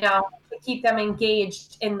 and you know, to keep them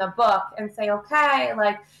engaged in the book, and say, okay,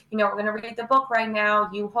 like you know, we're gonna read the book right now.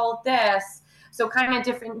 You hold this. So kind of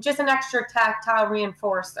different, just an extra tactile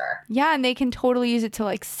reinforcer. Yeah, and they can totally use it to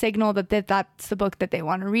like signal that that's the book that they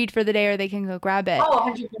want to read for the day, or they can go grab it.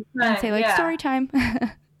 Oh, 100%. And say like story time.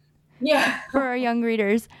 Yeah. For our young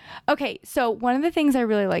readers. Okay, so one of the things I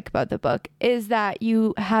really like about the book is that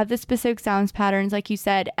you have the specific sounds patterns, like you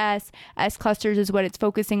said, S clusters is what it's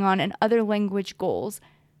focusing on, and other language goals.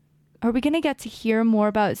 Are we going to get to hear more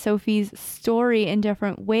about Sophie's story in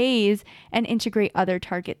different ways and integrate other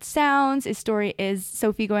target sounds? Is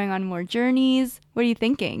Sophie going on more journeys? What are you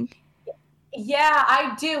thinking? Yeah,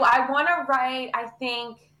 I do. I want to write, I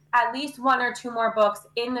think, at least one or two more books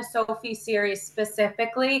in the Sophie series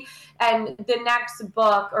specifically. And the next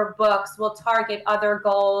book or books will target other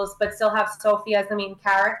goals, but still have Sophie as the main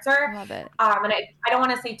character. Love it. And I don't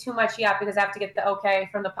want to say too much yet because I have to get the okay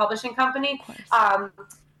from the publishing company.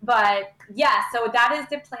 But yeah, so that is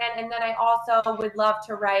the plan. And then I also would love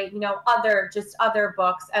to write, other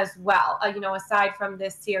books as well, aside from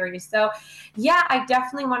this series. So yeah, I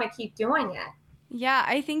definitely want to keep doing it. Yeah,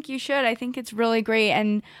 I think you should. I think it's really great.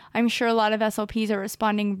 And I'm sure a lot of SLPs are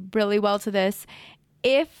responding really well to this.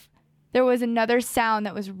 If there was another sound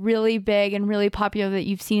that was really big and really popular that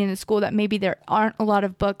you've seen in the school that maybe there aren't a lot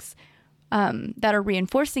of books that are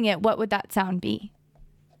reinforcing it, what would that sound be?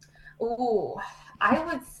 Ooh, I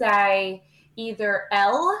would say either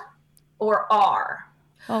L or R.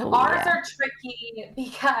 R's are tricky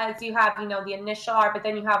because you have, the initial R, but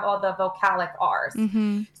then you have all the vocalic R's.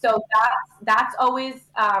 Mm-hmm. So that's always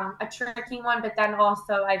a tricky one. But then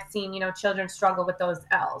also I've seen, children struggle with those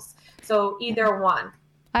L's. So either one.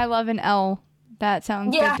 I love an L. That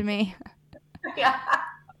sounds good to me. Yeah.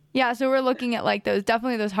 Yeah. So we're looking at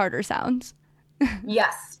definitely those harder sounds.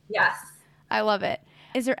 Yes. I love it.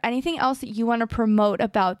 Is there anything else that you want to promote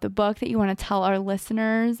about the book that you want to tell our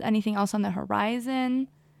listeners? Anything else on the horizon?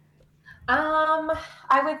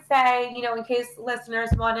 I would say, in case listeners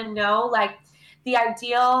want to know, the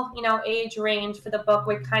ideal, age range for the book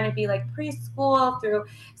would kind of be preschool through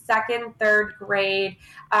 2nd, 3rd grade.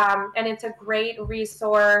 And it's a great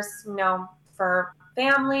resource, for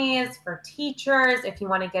families, for teachers, if you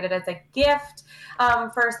want to get it as a gift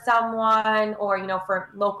for someone, or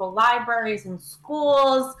for local libraries and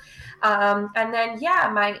schools. And then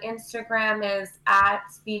my Instagram is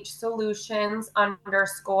 @speechsolutions_,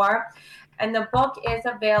 and the book is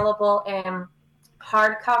available in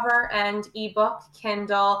hardcover and ebook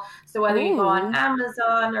Kindle. So whether you go on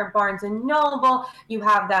Amazon or Barnes and Noble, you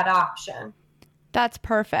have that option. That's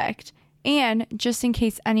perfect. And just in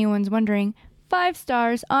case anyone's wondering, 5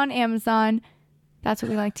 stars on Amazon. That's what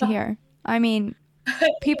we like to hear. I mean,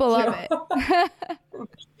 people love it.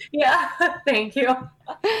 Yeah, thank you.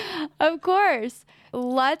 Of course.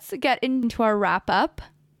 Let's get into our wrap up.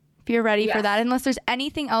 If you're ready for that. Unless there's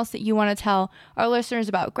anything else that you want to tell our listeners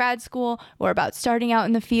about grad school or about starting out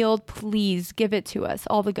in the field, please give it to us.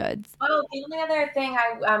 All the goods. Oh, the only other thing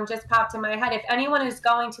I just popped in my head, if anyone is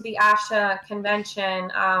going to the ASHA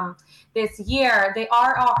convention this year, they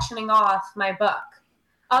are auctioning off my book.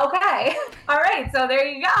 Okay. All right. So there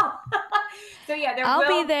you go. So yeah, I'll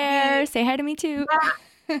be there. Say hi to me too.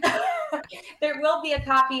 There will be a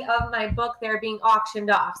copy of my book there being auctioned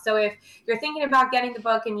off. So if you're thinking about getting the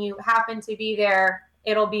book and you happen to be there,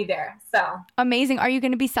 it'll be there. So amazing. Are you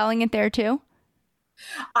going to be selling it there too?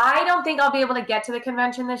 I don't think I'll be able to get to the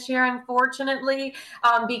convention this year, unfortunately,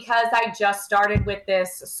 because I just started with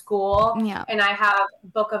this school and I have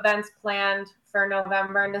book events planned for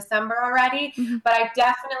November and December already. Mm-hmm. But I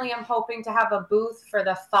definitely am hoping to have a booth for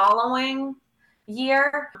the following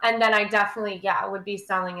year. And then I definitely, would be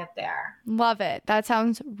selling it there. Love it. That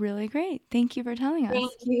sounds really great. Thank you for telling us.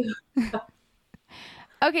 Thank you.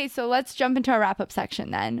 Okay, so let's jump into our wrap-up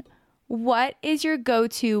section then. What is your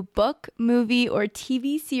go-to book, movie, or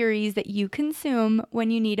TV series that you consume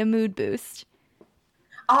when you need a mood boost?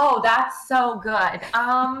 Oh, that's so good.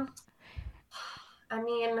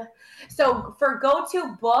 So for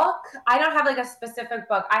go-to book, I don't have a specific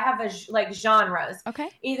book. I have genres. Okay.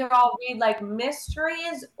 Either I'll read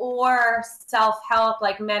mysteries or self-help,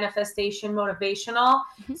 manifestation, motivational.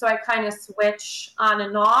 Mm-hmm. So I kind of switch on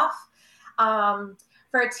and off.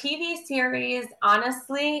 For a TV series,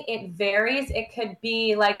 honestly, it varies. It could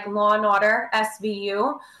be Law and Order,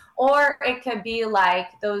 SVU, or it could be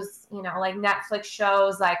those, Netflix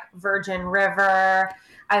shows like Virgin River.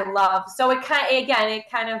 I love. So it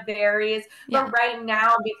kind of varies. Yeah. But right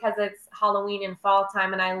now, because it's Halloween and fall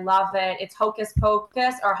time and I love it, it's Hocus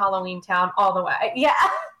Pocus or Halloween Town all the way. Yeah.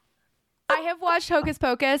 I have watched Hocus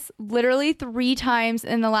Pocus literally 3 times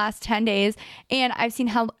in the last 10 days, and I've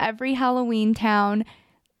seen every Halloween Town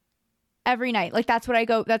every night. That's what I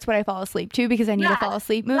fall asleep to because I need a fall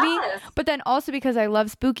asleep movie. Yes. But then also because I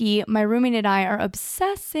love spooky, my roommate and I are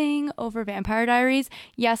obsessing over Vampire Diaries.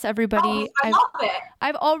 Yes, everybody. I love it.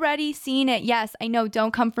 I've already seen it. Yes, I know.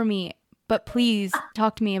 Don't come for me. but please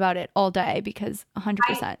talk to me about it all day because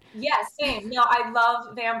 100%. Yeah, same. No, I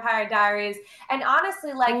love Vampire Diaries. And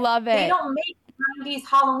honestly, like, love it. They don't make 90s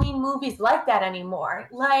Halloween movies like that anymore.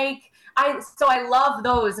 Like, I love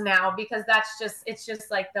those now because it's just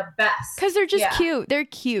like the best. Because they're just cute. They're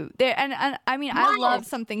cute. And I mean, I love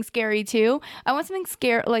something scary too. I want something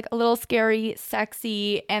scary, like a little scary,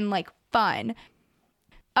 sexy, and like fun.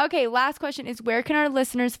 Okay, last question is, where can our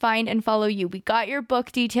listeners find and follow you? We got your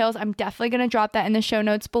book details. I'm definitely going to drop that in the show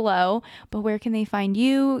notes below. But where can they find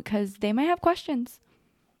you? Because they might have questions.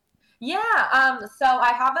 Yeah, so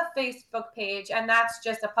I have a Facebook page, and that's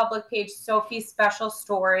just a public page, Sophie's Special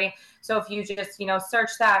Story. So if you just,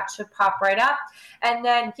 search that, it should pop right up. And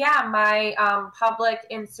then, my public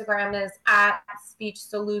Instagram is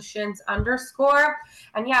 @speechsolutions_.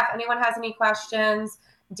 And if anyone has any questions,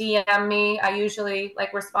 DM me. I usually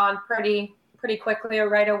respond pretty quickly or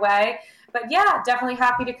right away. But definitely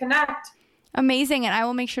happy to connect. Amazing. And I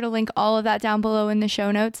will make sure to link all of that down below in the show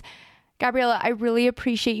notes. Gabriella, I really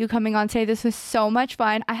appreciate you coming on today. This was so much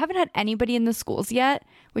fun. I haven't had anybody in the schools yet,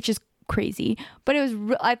 which is crazy, but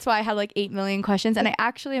that's why I had 8 million questions, and I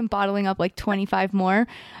actually am bottling up 25 more.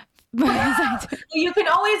 You can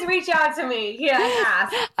always reach out to me. Yeah, and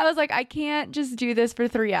ask. I was like, I can't just do this for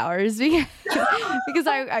 3 hours because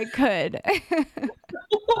I could.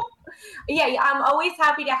 Yeah, I'm always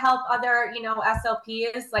happy to help other,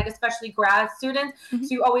 SLPs, especially grad students. Mm-hmm. So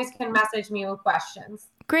you always can message me with questions.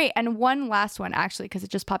 Great. And one last one, actually, because it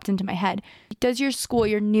just popped into my head. Does your school,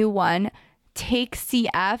 your new one, take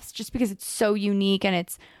CFs just because it's so unique and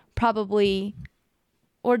it's probably,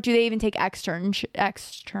 or do they even take extern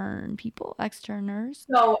people, externers?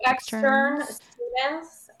 So extern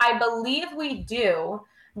students, I believe we do,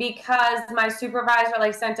 because my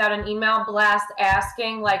supervisor sent out an email blast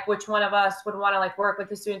asking which one of us would want to work with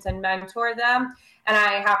the students and mentor them. And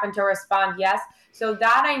I happened to respond yes. So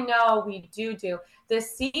that I know we do. The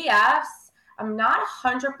CFs, I'm not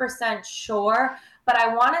 100% sure, but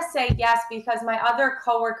I want to say yes because my other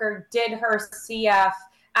coworker did her CF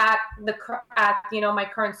at my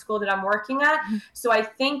current school that I'm working at. So I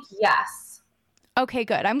think yes. Okay,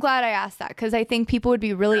 good. I'm glad I asked that because I think people would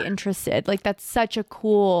be really interested. That's such a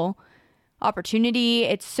cool opportunity.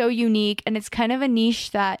 It's so unique, and it's kind of a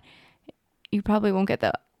niche that you probably won't get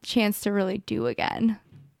the chance to really do again.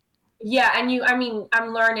 Yeah, and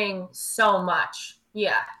I'm learning so much.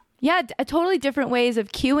 Yeah, totally different ways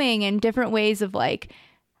of cueing and different ways of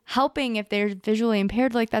helping if they're visually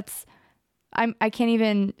impaired. I can't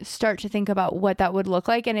even start to think about what that would look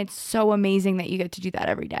like, and it's so amazing that you get to do that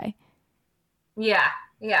every day. Yeah,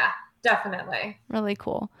 definitely. Really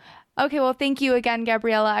cool. Okay, well, thank you again,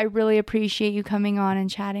 Gabriella. I really appreciate you coming on and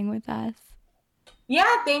chatting with us.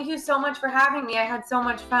 Yeah, thank you so much for having me. I had so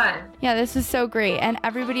much fun. Yeah, this is so great. And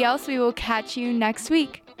everybody else, we will catch you next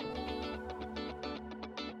week.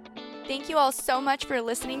 Thank you all so much for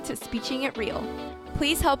listening to Speeching It Real.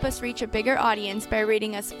 Please help us reach a bigger audience by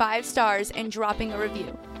rating us 5 stars and dropping a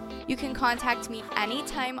review. You can contact me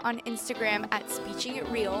anytime on Instagram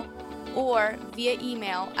 @SpeechingItReal or via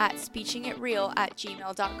email at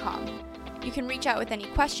speechingitreal@gmail.com. You can reach out with any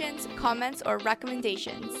questions, comments, or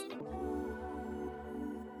recommendations.